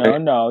 No.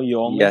 You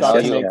only got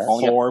to make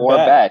 4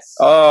 bets.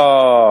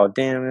 Oh,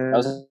 damn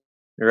it!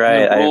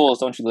 Right. Rules,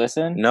 don't you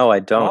listen? No, I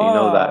don't. You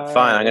know that.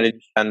 Fine, I'm going to do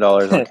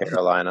 $10 on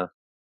Carolina.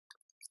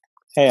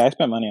 Hey, I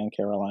spent money on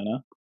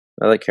Carolina.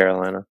 I like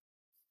Carolina.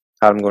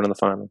 Had them going to the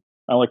final.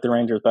 I like the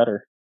Rangers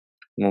better.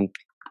 Well,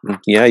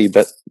 yeah, you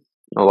bet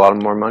a lot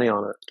more money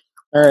on it.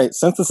 All right,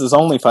 since this is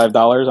only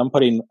 $5, I'm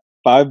putting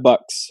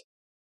 $5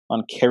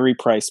 on Carey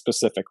Price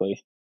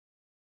specifically.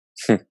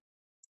 They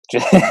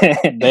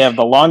have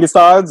the longest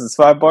odds. It's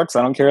 $5.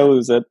 I don't care to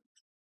lose it.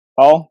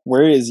 Paul,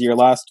 where is your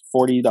last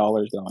 $40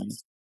 going?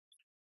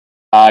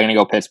 I'm gonna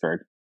go Pittsburgh.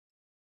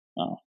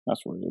 Oh,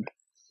 that's rude.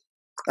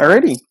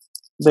 Alrighty,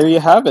 there you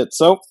have it.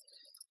 So,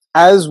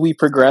 as we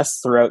progress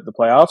throughout the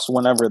playoffs,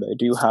 whenever they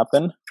do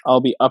happen,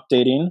 I'll be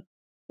updating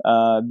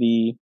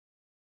the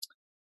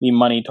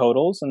money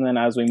totals, and then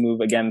as we move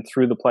again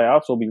through the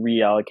playoffs, we'll be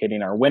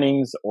reallocating our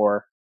winnings.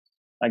 Or,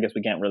 I guess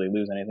we can't really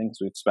lose anything because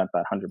we've spent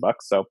that $100.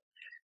 So,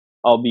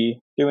 I'll be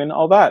doing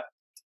all that.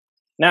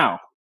 Now,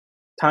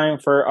 time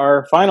for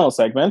our final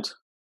segment.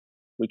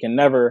 We can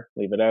never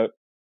leave it out.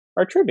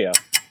 Our trivia.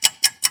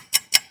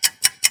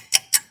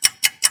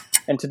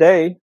 And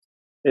today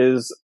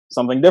is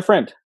something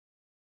different.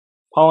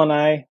 Paul and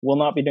I will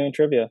not be doing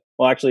trivia.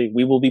 Well, actually,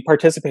 we will be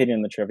participating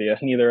in the trivia.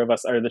 Neither of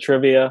us are the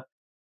trivia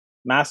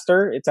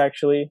master. It's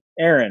actually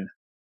Aaron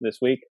this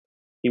week.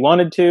 He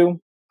wanted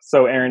to,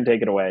 so Aaron,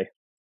 take it away.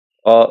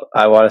 Well,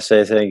 I want to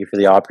say thank you for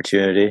the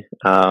opportunity.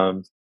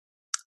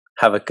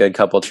 Have a good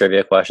couple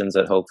trivia questions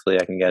that hopefully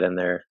I can get in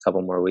there a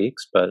couple more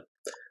weeks. But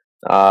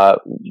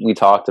we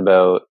talked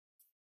about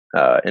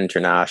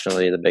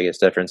internationally the biggest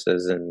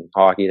differences in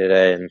hockey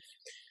today and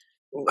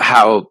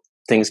how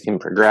things can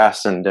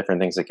progress and different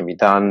things that can be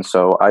done.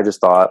 So I just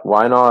thought,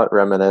 why not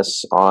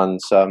reminisce on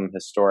some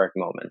historic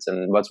moments?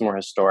 And what's more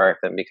historic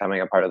than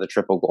becoming a part of the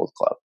Triple Gold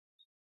Club?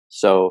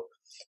 So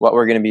what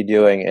we're going to be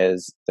doing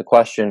is, the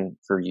question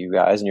for you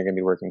guys, and you're going to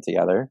be working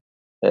together,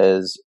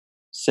 is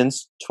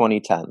since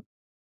 2010,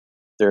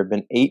 there have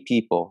been 8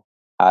 people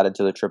added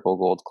to the Triple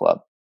Gold Club.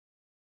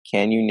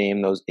 Can you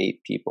name those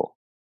 8 people?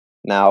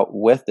 Now,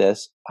 with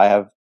this, I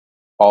have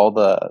all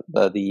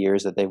the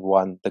years that they've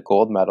won the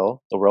gold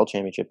medal, the World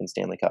Championship, and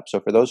Stanley Cup. So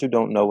for those who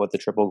don't know what the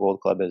Triple Gold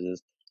Club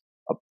is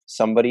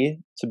somebody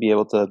to be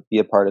able to be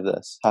a part of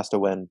this has to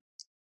win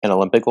an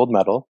Olympic gold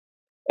medal,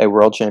 a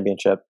World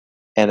Championship,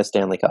 and a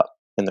Stanley Cup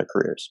in their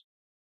careers.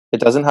 It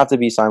doesn't have to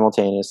be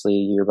simultaneously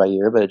year by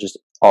year, but it just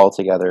all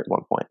together at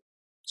one point.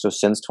 So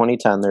since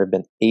 2010, there have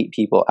been 8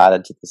 people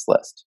added to this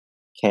list.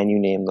 Can you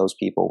name those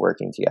people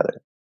working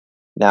together?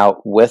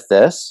 Now, with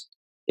this,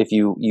 if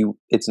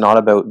it's not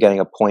about getting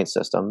a point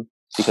system,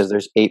 because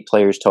there's 8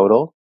 players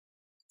total.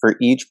 For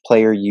each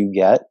player you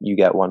get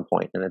 1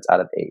 point, and it's out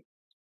of 8.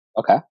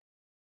 Okay,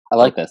 I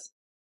like this.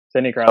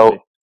 Sidney Crosby.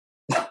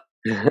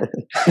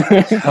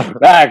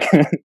 Back.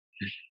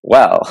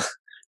 Well,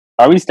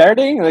 are we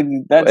starting? Like,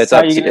 that's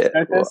how you gonna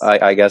start this? Well,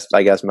 I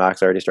guess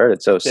Max already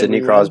started. So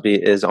Sidney Crosby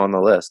is on the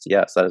list.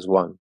 Yes, that is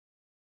one.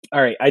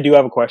 All right, I do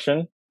have a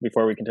question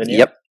before we continue.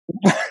 Yep.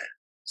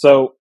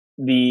 So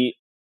the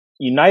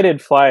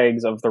United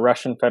Flags of the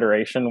Russian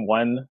Federation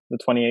won the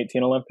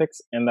 2018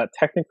 Olympics, and that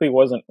technically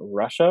wasn't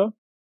Russia.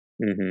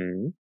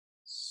 Mm-hmm.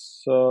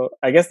 So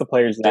I guess the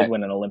players did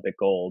win an Olympic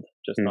gold,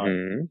 just not.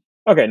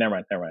 Okay, never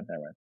mind.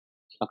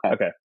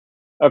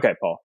 Okay,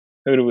 Paul.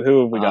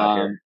 Who have we got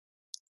here?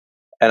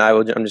 And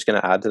I'm just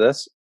going to add to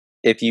this.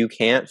 If you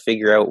can't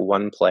figure out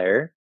one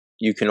player,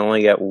 you can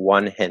only get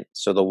one hint.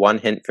 So the one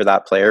hint for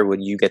that player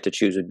you get to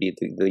choose would be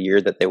the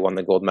year that they won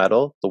the gold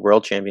medal, the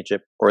World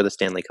Championship, or the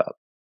Stanley Cup.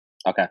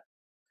 Okay.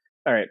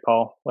 All right,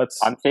 Paul.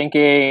 I'm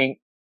thinking,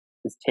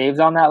 is Taves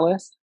on that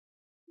list?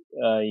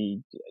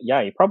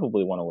 Yeah, he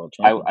probably won a World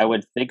Championship. I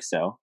would think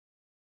so.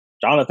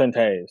 Jonathan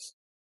Taves.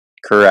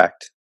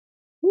 Correct.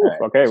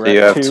 Right. Okay, so you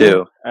have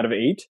 2 out of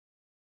 8.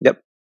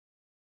 Yep.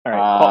 All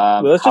right.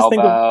 Paul, let's just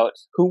think of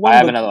who won. I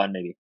have another one,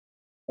 maybe.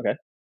 Okay.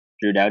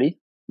 Drew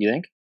Doughty. You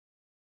think?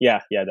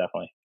 Yeah,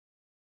 definitely.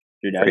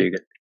 Drew Doughty. Very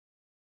good.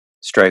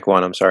 Strike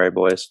one. I'm sorry,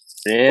 boys.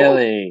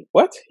 Really?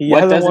 What? He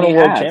hasn't won a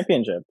World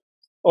Championship.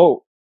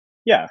 Oh,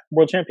 yeah,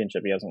 World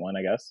Championship. He hasn't won,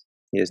 I guess.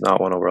 He has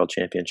not won a World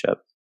Championship.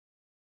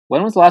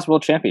 When was the last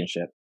World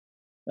Championship?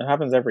 It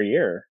happens every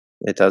year.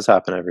 It does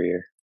happen every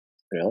year.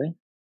 Really?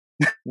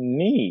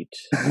 Neat.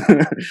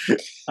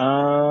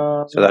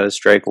 So that is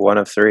strike 1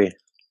 of 3.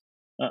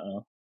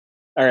 All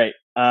right.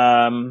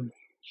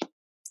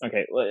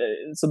 Okay.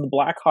 So the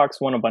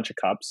Blackhawks won a bunch of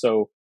cups,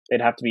 so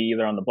they'd have to be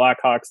either on the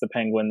Blackhawks, the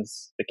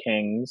Penguins, the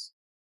Kings.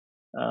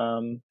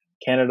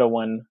 Canada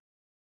won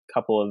a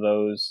couple of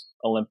those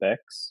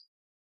Olympics.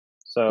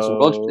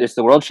 So it's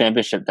the World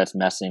Championship that's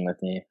messing with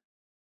me.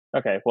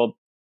 Okay. Well,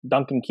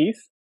 Duncan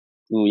Keith.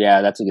 Ooh,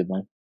 yeah, that's a good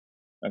one.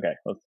 Okay.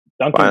 Well,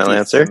 Duncan Final Keith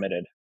answer?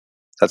 submitted.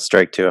 That's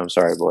strike 2. I'm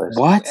sorry, boys.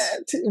 What?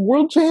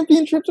 World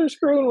Championships are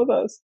screwing with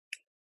us.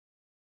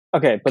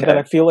 Okay, but then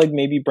I feel like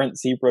maybe Brent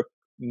Seabrook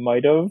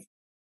might have.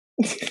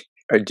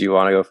 Or do you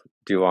want to go?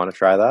 Do you want to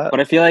try that? But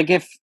I feel like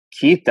if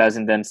Keith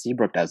doesn't, then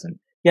Seabrook doesn't.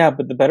 Yeah,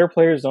 but the better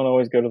players don't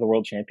always go to the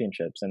World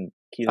Championships, and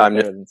Keith is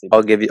better than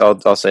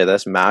Seabrook. I'll say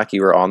this, Mac.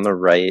 You were on the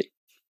right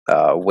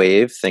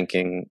wave,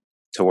 thinking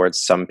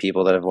towards some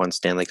people that have won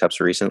Stanley Cups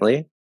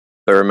recently.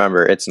 But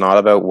remember, it's not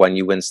about when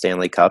you win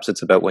Stanley Cups.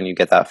 It's about when you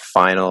get that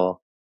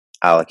final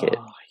allocated.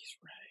 Oh, he's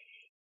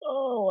right.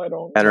 Oh, I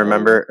don't. And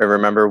know.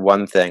 remember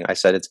one thing. I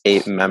said it's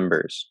 8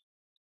 members.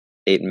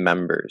 8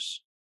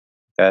 members.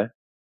 Okay,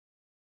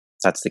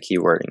 that's the key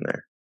wording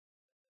there.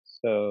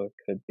 So it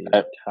could be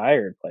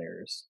retired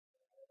players.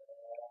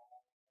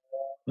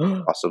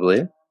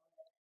 Possibly.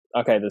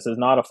 Okay, this is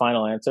not a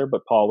final answer,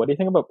 but Paul, what do you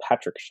think about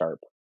Patrick Sharp?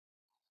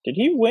 Did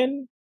he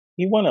win?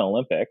 He won an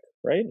Olympic,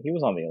 right? He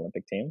was on the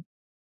Olympic team.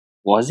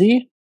 Was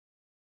he?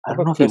 I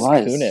don't know if he was.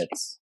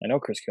 Kunitz. I know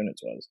Chris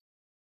Kunitz was.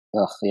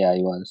 Oh, yeah,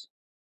 he was.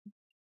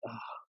 Oh,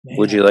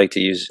 would you like to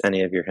use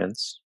any of your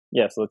hints?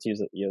 Yes, let's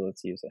use it. Yeah,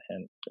 let's use a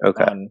hint.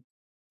 Okay.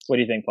 What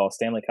do you think, Paul?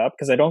 Stanley Cup?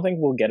 Because I don't think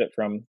we'll get it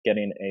from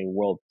getting a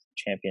World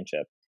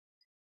Championship.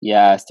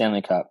 Yeah,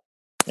 Stanley Cup.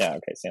 Yeah,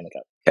 okay, Stanley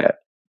Cup. Okay.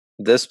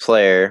 This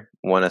player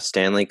won a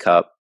Stanley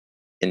Cup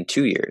in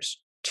 2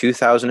 years,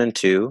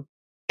 2002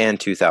 and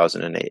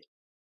 2008.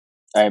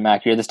 All right,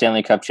 Mac, you're the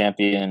Stanley Cup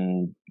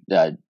champion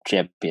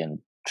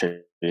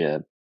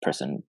trivia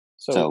person.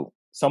 So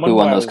who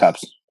won those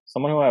cups?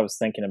 Someone who I was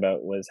thinking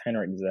about was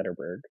Henrik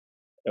Zetterberg.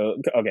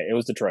 Okay, it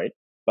was Detroit,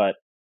 but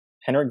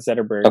Henrik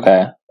Zetterberg.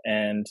 Okay.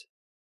 And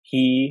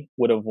he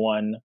would have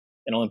won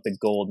an Olympic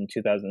gold in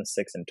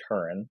 2006 in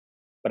Turin.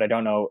 But I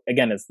don't know.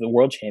 Again, it's the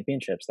World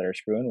Championships that are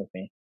screwing with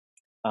me.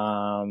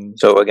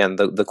 So again,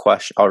 the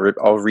question.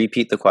 I'll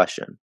repeat the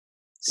question.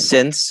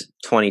 Since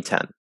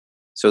 2010,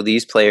 so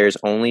these players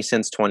only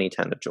since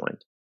 2010 have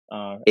joined.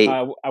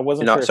 I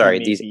wasn't. No, sure sorry.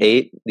 These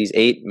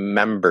eight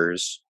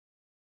members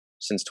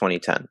since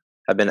 2010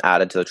 have been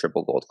added to the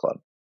Triple Gold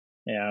Club.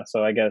 Yeah.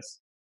 So I guess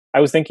I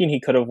was thinking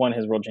he could have won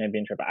his World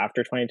Championship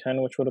after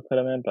 2010, which would have put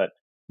him in. But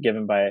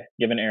given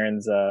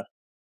Aaron's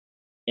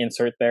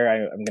insert there,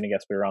 I'm going to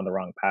guess we were on the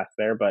wrong path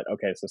there. But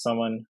okay, so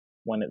someone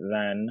won it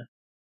then.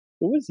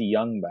 Who was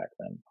young back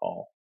then,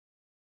 Paul?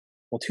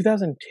 Well,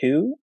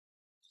 2002?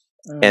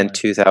 And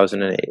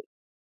 2008.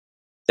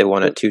 They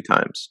won it 2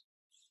 times.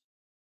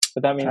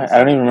 But that means... I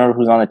don't even remember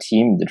who's on the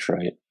team in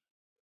Detroit.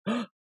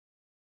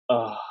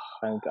 Oh,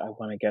 I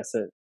want to guess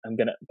it. I'm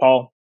going to...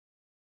 Paul,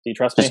 do you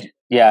trust me?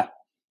 Yeah.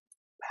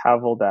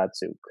 Pavel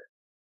Datsyuk.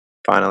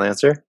 Final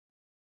answer?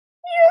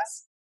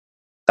 Yes!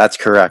 That's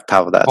correct,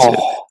 Pavel Datsyuk.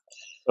 Oh.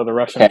 So the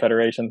Russian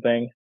Federation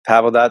thing.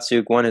 Pavel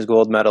Datsyuk won his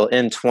gold medal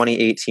in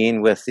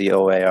 2018 with the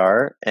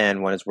OAR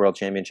and won his World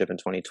Championship in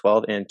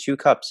 2012 and 2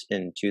 cups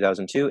in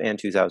 2002 and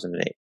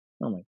 2008.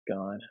 Oh my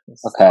God.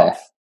 Okay.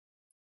 Tough.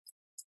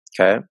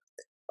 Okay.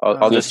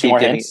 I'll just keep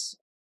giving. Hints?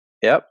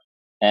 Yep.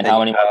 And how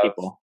many more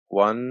people?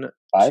 1,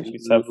 5? 2,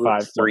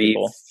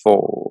 3,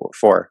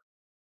 4.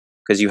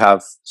 Because you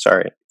have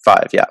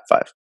 5. Yeah,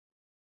 5.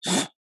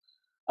 I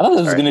thought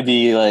this was going to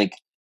be like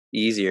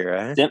easier,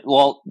 right?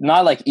 Well,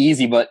 not like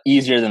easy, but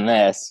easier than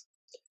this.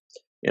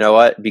 You know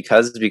what?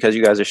 Because you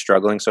guys are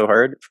struggling so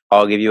hard,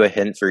 I'll give you a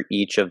hint for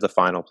each of the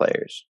final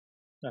players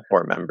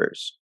or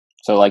members.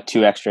 So like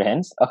 2 extra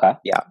hints? Okay.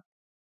 Yeah.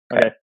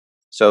 Okay.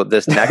 So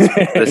this next,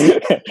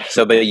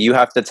 but you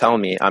have to tell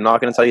me. I'm not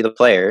going to tell you the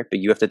player, but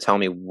you have to tell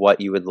me what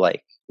you would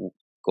like: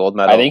 gold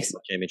medal,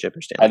 championship,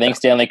 or Stanley. I think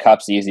Stanley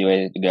Cup's the easy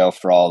way to go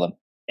for all of them,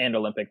 and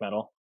Olympic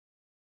medal.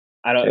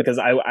 I don't because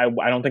I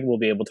don't think we'll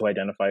be able to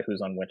identify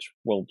who's on which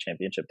World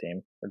Championship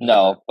team.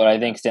 No, but I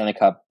think Stanley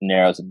Cup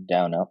narrows it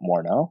down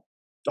more. No.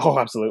 Oh,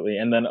 absolutely,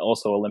 and then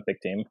also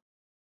Olympic team.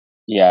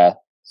 Yeah.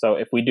 So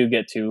if we do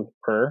get 2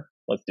 per,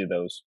 let's do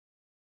those.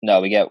 No,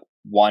 we get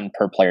 1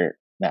 per player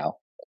now.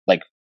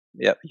 Like.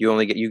 Yep, you're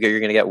going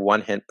to get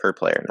 1 hint per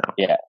player now.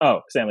 Yeah.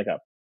 Oh, Stanley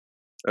Cup.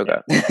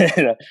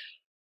 Okay.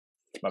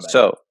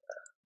 So,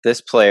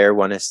 this player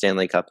won his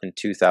Stanley Cup in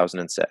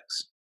 2006.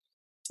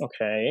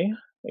 Okay,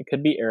 it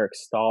could be Eric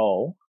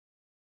Stahl.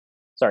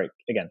 Sorry,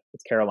 again,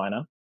 it's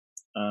Carolina.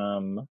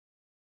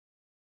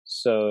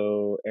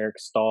 So Eric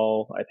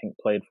Stahl, I think,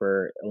 played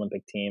for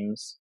Olympic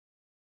teams.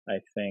 No,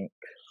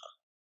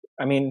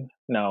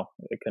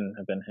 it couldn't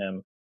have been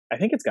him. I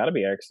think it's got to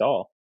be Eric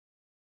Stahl.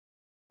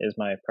 Is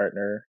my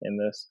partner in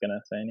this gonna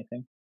say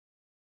anything?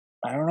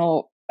 I don't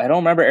know. I don't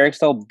remember Eric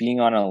Stahl being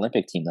on an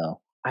Olympic team,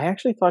 though. I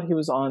actually thought he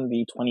was on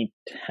the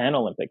 2010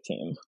 Olympic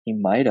team. He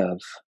might have.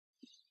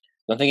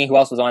 I'm thinking who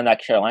else was on that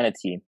Carolina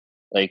team.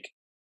 Like,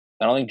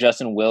 I don't think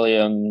Justin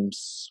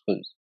Williams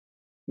was.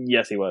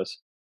 Yes, he was.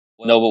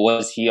 No, but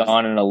was he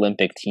on an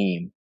Olympic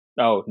team?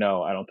 Oh,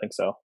 no, I don't think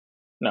so.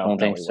 No, I don't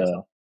think so.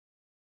 Wasn't.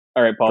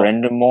 All right, Paul.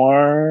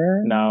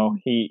 Brendamore? No,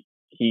 he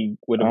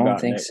would have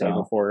gotten it way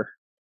before.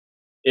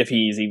 If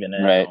he's even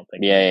in. Right. I don't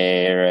think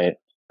Yeah, right.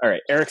 All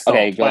right, Eric Stahl.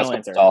 Okay, final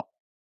answer. Stahl.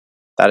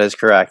 That is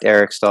correct.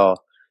 Eric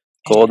Stahl.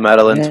 Gold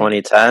medal in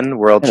 2010,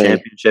 World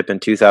Championship in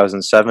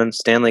 2007,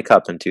 Stanley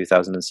Cup in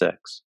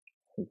 2006.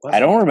 I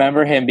don't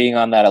remember him being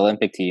on that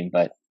Olympic team,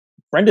 but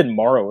Brendan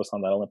Morrow was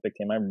on that Olympic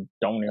team. I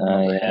don't even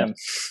remember him.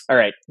 All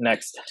right,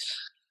 next.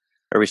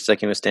 Are we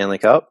sticking with Stanley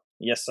Cup?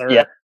 Yes, sir.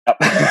 Yeah.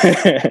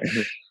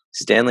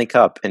 Stanley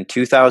Cup in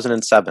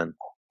 2007.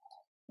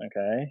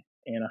 Okay.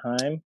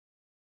 Anaheim.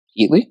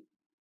 Heatley?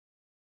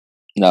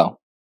 No.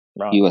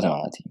 Wrong. He wasn't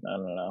on that team.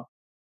 No.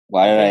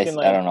 Why did I?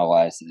 Like, I don't know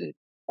why I said it.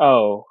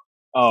 Oh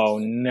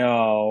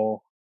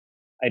no,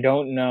 I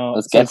don't know.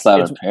 Let's get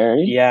Getzlaf and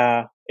Perry.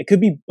 Yeah, it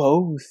could be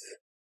both.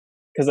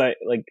 Because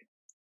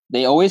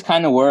they always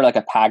kind of were like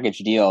a package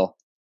deal.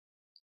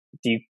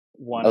 Do you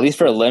want at least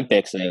for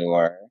Olympics they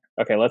were?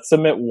 Okay, let's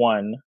submit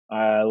one.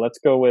 Let's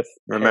go with.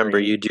 Remember,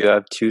 Perry. You do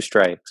have 2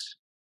 strikes.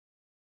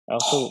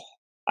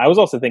 I was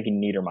also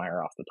thinking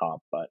Niedermeyer off the top,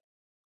 but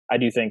I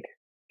do think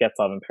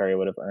Getzlaf and Perry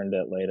would have earned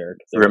it later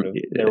because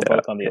they were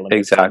both on the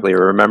Olympics. Exactly.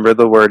 Team. Remember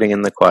the wording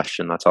in the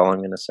question. That's all I'm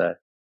going to say.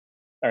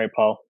 All right,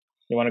 Paul.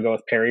 You want to go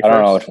with Perry first? I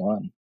don't know which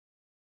one.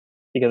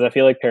 Because I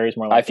feel like Perry's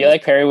more. I feel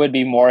like Perry would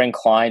be more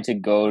inclined to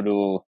go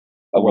to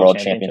a world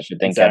championship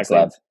than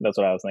Getzlaf. That's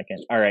what I was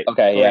thinking. All right.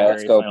 Okay, Corey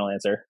let's go. Final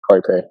answer.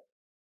 Corey Perry.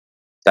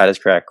 That is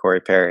correct,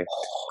 Corey Perry.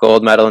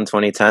 Gold medal in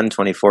 2010,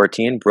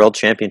 2014, World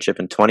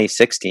Championship in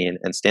 2016,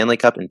 and Stanley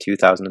Cup in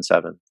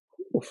 2007.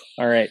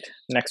 All right,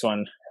 next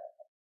one.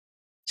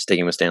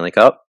 Sticking with Stanley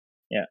Cup?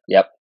 Yeah.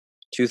 Yep.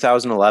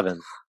 2011.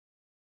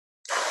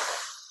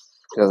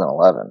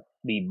 2011.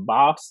 The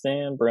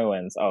Boston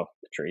Bruins. Oh,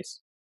 Patrice.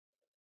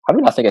 How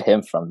did I think of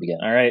him from the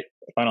beginning? All right,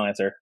 final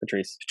answer,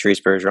 Patrice.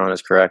 Patrice Bergeron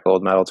is correct.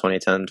 Gold medal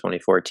 2010,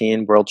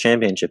 2014, World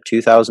Championship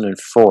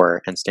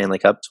 2004, and Stanley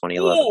Cup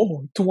 2011.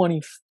 Oh,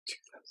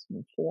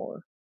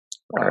 2004.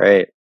 Wow. All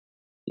right.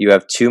 You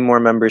have 2 more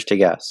members to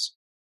guess.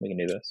 We can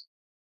do this.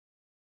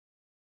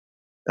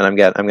 And I'm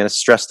going to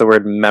stress the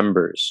word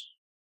members.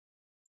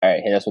 All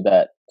right, hit us with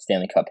that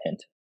Stanley Cup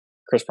hint.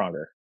 Chris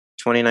Pronger.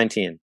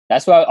 2019.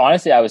 That's what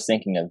honestly I was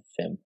thinking of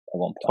him at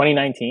one point.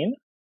 2019?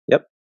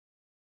 Yep.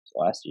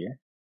 Last year.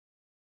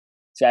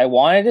 See, I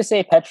wanted to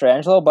say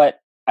Pietrangelo, but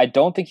I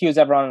don't think he was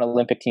ever on an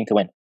Olympic team to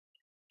win.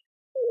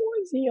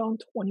 Was he on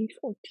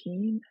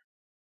 2014?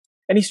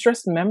 And he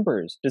stressed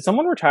members. Did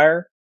someone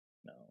retire?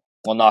 No.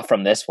 Well, not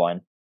from this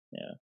one.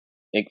 Yeah.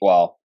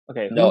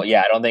 Okay. No,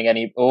 yeah, I don't think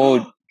any.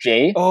 Oh,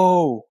 Jay?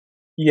 Oh,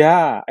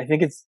 yeah. I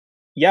think it's.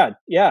 Yeah.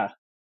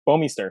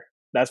 Bouwmeester.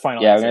 That's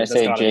final. Yeah, I'm going to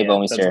say Jay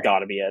Bouwmeester. That's got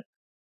to be it.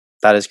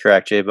 That is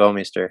correct, Jay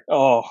Bouwmeester.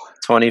 Oh.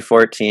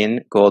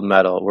 2014 gold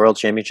medal, World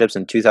Championships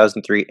in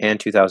 2003 and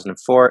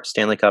 2004,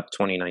 Stanley Cup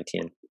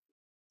 2019.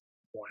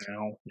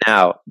 Wow.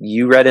 Now,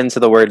 you read into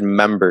the word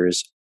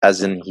members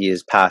as in he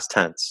is past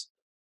tense.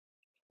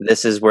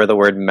 This is where the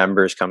word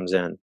members comes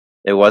in.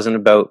 It wasn't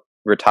about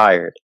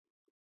retired.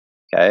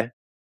 Okay?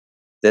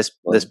 This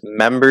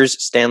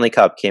members Stanley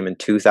Cup came in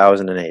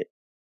 2008.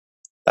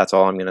 That's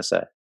all I'm going to say.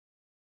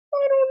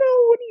 I don't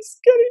know what he's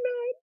getting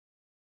at.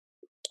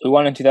 Who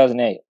won in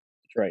 2008?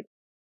 Right.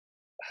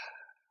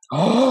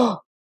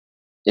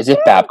 Is it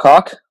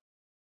Babcock?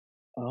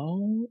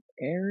 Oh,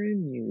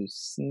 Aaron, you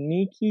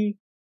sneaky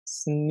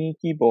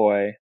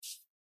boy.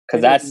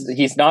 Because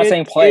he's not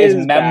saying play as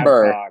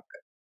member. Babcock.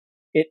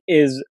 It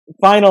is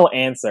final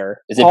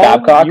answer. Is it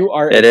Babcock?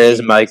 It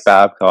is Mike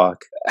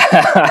Babcock.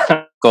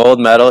 Gold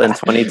medal in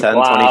 2010,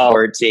 wow.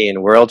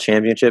 2014, World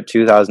Championship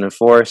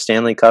 2004,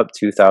 Stanley Cup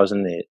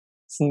 2008.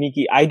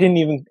 Sneaky. I didn't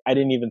even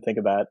think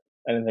of that.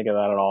 I didn't think of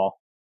that at all.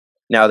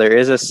 Now there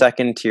is a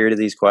second tier to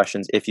these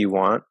questions if you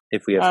want,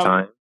 if we have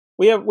time.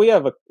 We have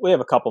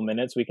a couple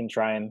minutes. We can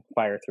try and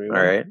fire through.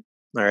 All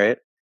right.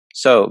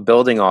 So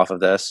building off of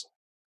this,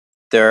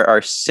 there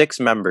are 6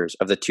 members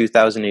of the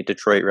 2008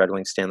 Detroit Red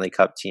Wings Stanley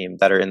Cup team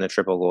that are in the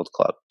Triple Gold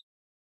Club.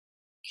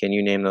 Can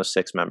you name those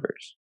 6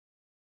 members?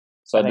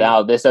 So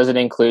now this doesn't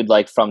include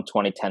from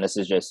 2010. This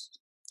is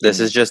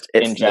just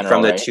in general,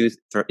 from the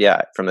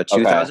right? From the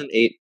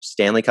 2008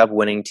 Stanley Cup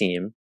winning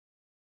team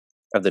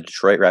of the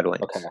Detroit Red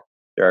Wings. Okay.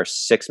 There are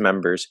 6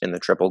 members in the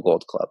Triple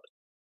Gold Club.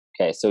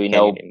 Okay, so Can you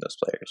name those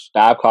players.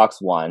 Babcock's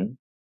one.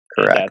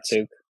 Correct.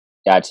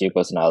 Datsuk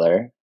was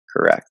another.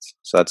 Correct.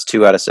 So that's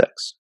 2 out of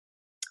 6.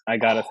 I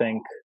gotta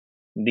think.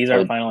 These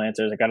are final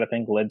answers. I gotta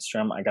think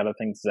Lidstrom. I gotta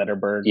think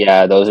Zetterberg.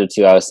 Yeah, those are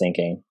 2 I was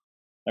thinking.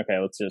 Okay,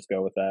 let's just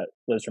go with that.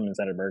 Lidstrom and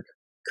Zetterberg.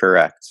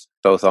 Correct.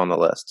 Both on the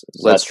list.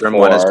 So Lidstrom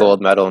won his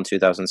gold medal in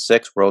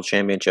 2006, World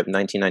Championship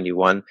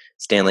 1991,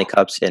 Stanley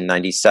Cups in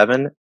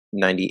 97,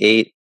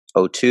 98,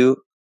 02,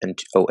 and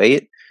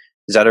 08.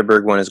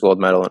 Zetterberg won his gold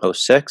medal in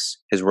 06,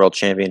 his World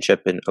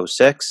Championship in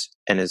 06,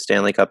 and his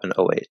Stanley Cup in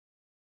 08.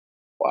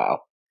 Wow.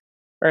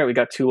 All right, we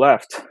got 2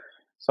 left.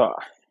 So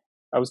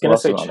I was going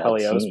to say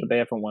Chelios, but they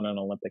haven't won an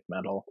Olympic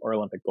medal or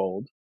Olympic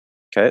gold.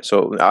 Okay,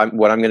 so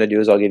what I'm going to do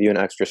is I'll give you an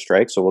extra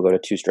strike, so we'll go to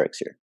 2 strikes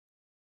here.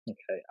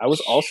 Okay. I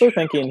was also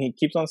thinking, he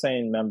keeps on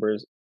saying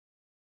members.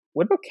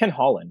 What about Ken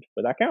Holland?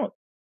 Would that count?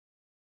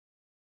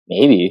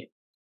 Maybe.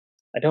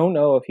 I don't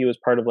know if he was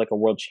part of a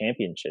World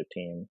Championship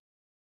team.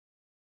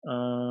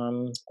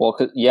 Well,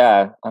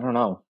 I don't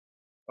know.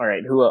 All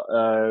right, who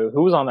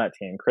was on that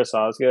team? Chris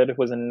Osgood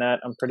was in net,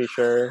 I'm pretty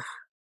sure.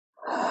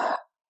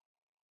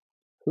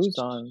 Who's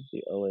on the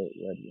 08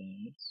 Red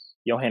Wings?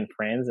 Johan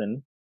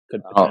Franzen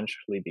could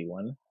potentially be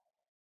one,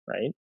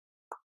 right?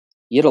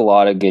 He had a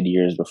lot of good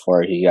years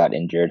before he got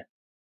injured.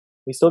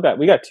 We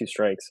got 2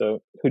 strikes.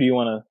 So who do you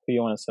want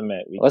to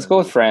submit? Let's go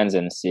with Franzen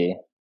and see.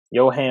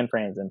 Johan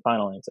Franzen,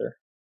 final answer.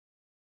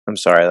 I'm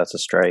sorry, that's a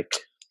strike.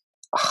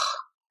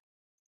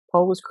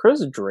 Paul, was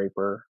Chris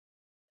Draper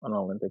on an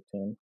Olympic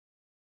team?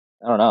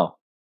 I don't know.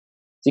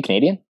 Is he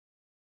Canadian?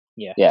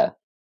 Yeah. Yeah.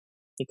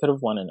 He could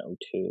have won in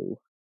 2002.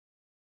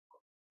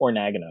 Or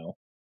Nagano.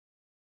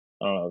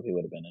 I don't know if he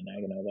would have been in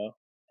Nagano,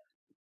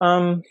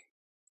 though.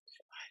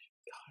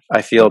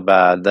 I feel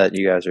bad that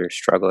you guys are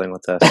struggling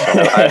with this.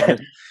 So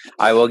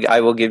I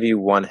will give you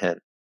one hint.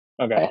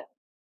 Okay.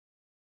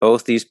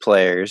 Both these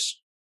players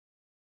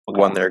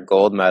won their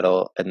gold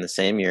medal in the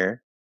same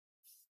year,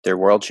 their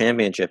world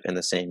championship in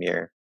the same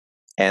year,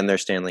 and their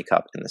Stanley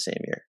Cup in the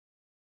same year.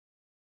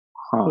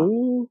 Huh.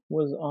 Who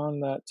was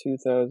on that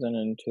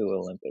 2002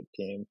 Olympic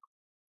team?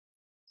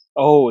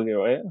 Oh,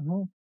 wait.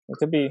 It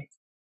could be.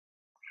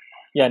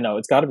 Yeah, no,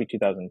 it's got to be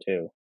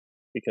 2002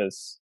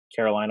 because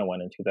Carolina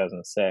won in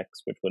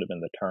 2006, which would have been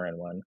the Turin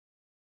one.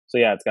 So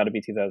yeah, it's got to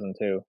be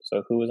 2002.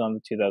 So who was on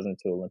the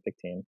 2002 Olympic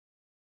team?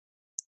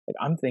 Like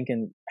I think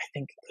it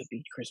could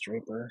be Chris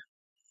Draper.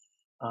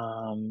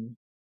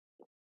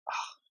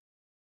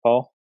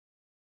 Paul?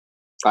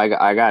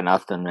 I got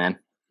nothing, man.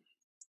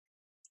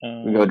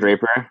 We go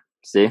Draper.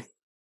 See?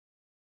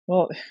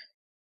 Well,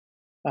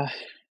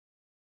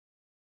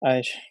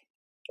 I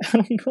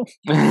don't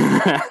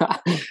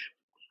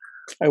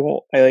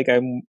know.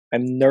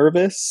 I'm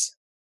nervous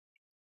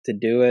to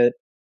do it.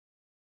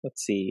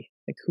 Let's see.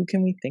 Like, who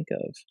can we think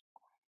of?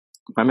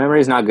 My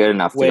memory's not good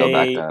enough to go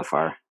back that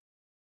far.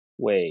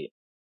 Wait.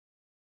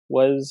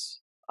 Was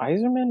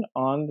Yzerman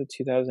on the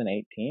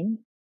 2018?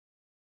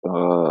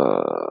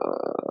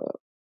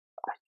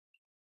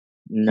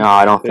 No,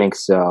 I don't think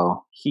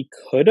so. He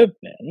could have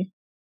been.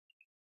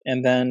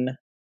 And then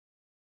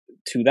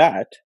to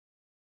that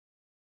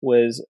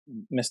was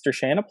Mr.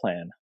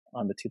 Shanaplan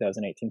on the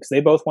 2018 because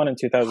they both won in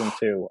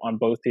 2002 on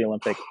both the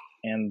Olympic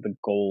and the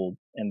gold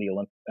and the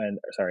and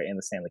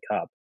the Stanley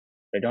Cup.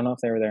 I don't know if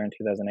they were there in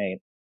 2008.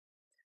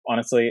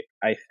 Honestly,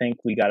 I think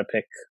we got to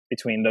pick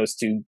between those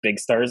two big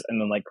stars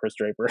and then like Chris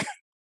Draper.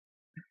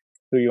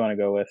 Who you want to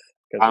go with?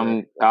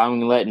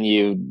 I'm letting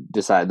you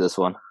decide this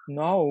one.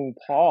 No,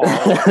 Paul.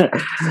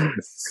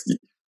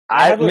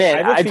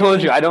 I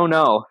told you I don't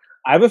know.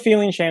 I have a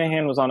feeling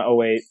Shanahan was on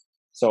 08,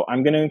 so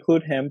I'm going to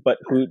include him. But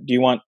who do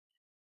you want?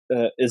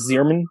 Is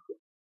Zierman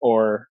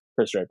or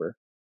Chris Draper?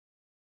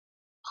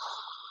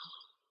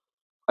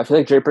 I feel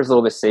like Draper's a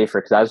little bit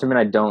safer because Yzerman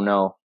I don't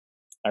know.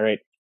 All right,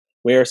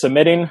 we are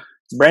submitting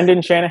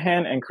Brendan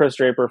Shanahan and Chris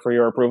Draper for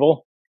your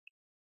approval.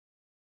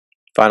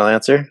 Final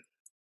answer?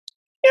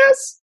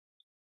 Yes.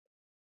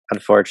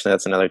 Unfortunately,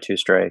 that's another 2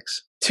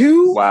 strikes.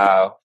 2?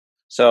 Wow.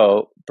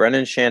 So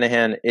Brendan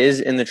Shanahan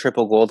is in the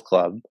Triple Gold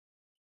Club,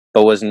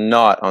 but was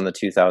not on the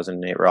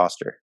 2008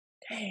 roster.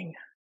 Dang.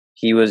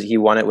 He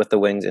won it with the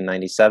Wings in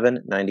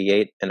 97,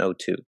 98, and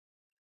 02.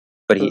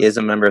 But he is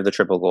a member of the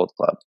Triple Gold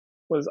Club.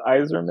 Was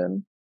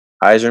Yzerman?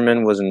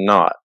 Yzerman was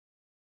not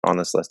on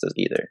this list as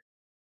either.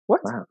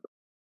 What? Wow.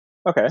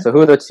 Okay. So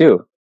who are the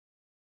 2?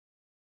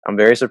 I'm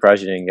very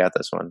surprised you didn't get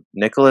this one.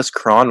 Nicholas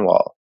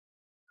Kronwall.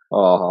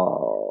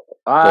 Oh.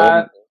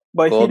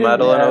 Gold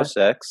medal in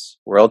 06,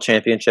 World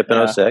Championship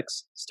in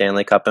 06,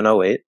 Stanley Cup in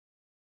 08.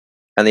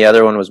 And the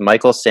other one was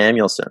Michael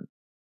Samuelsson.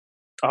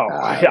 Oh,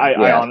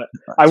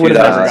 I would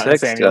have never gotten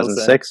Samuelsson.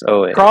 2006,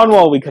 08.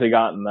 Kronwall we could have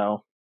gotten,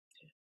 though.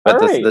 But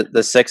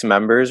the 6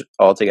 members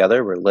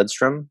altogether were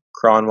Lidstrom,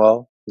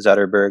 Kronwall,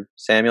 Zetterberg,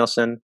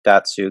 Samuelsson,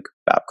 Datsuk,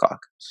 Babcock.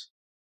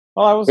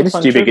 Well, that was a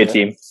stupid good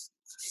team.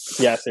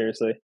 Yeah,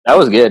 seriously. That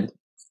was good.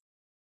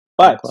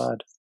 But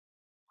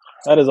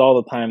that is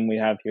all the time we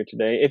have here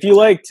today. If you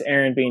liked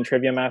Aaron being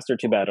Trivia Master,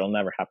 too bad. It'll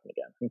never happen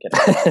again. I'm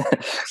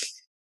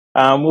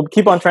kidding. We'll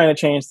keep on trying to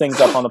change things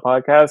up on the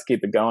podcast,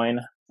 keep it going.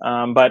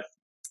 But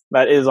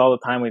that is all the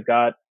time we've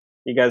got.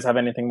 You guys have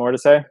anything more to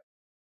say?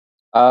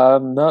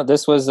 No,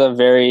 this was a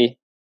very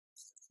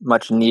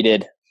much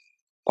needed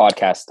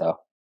podcast, though,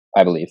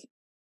 I believe.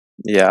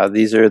 Yeah,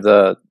 these are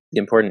the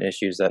important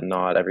issues that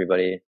not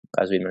everybody,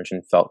 as we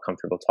mentioned, felt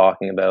comfortable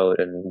talking about,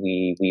 and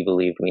we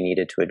believed we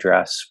needed to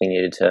address. We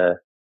needed to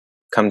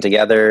come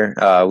together.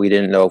 We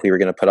didn't know if we were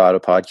going to put out a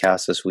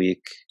podcast this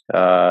week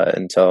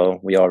until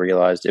we all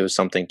realized it was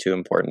something too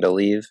important to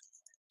leave.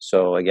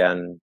 So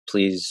again,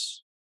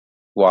 please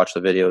watch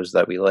the videos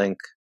that we link.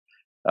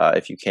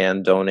 If you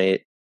can,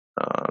 donate.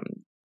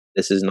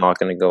 This is not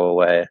going to go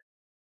away,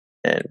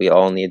 and we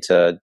all need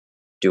to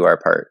do our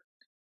part.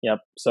 Yep.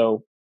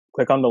 So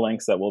click on the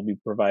links that we'll be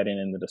providing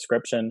in the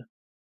description,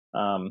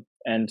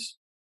 and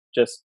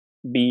just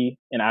be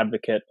an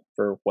advocate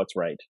for what's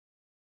right.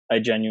 I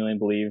genuinely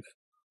believe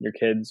your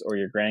kids or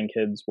your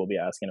grandkids will be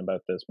asking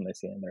about this when they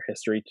see it in their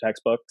history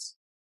textbooks.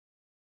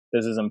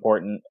 This is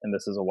important, and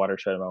this is a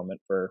watershed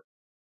moment for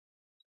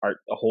a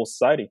whole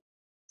society.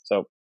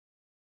 So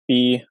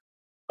be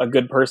a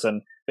good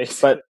person.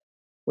 But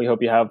we hope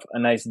you have a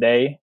nice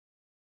day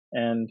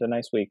and a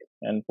nice week,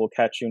 and we'll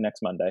catch you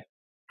next Monday.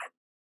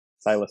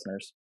 Bye,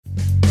 listeners.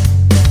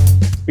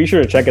 Be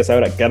sure to check us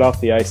out at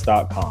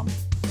getofftheice.com.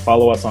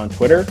 Follow us on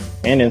Twitter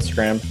and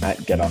Instagram at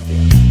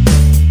getofftheice.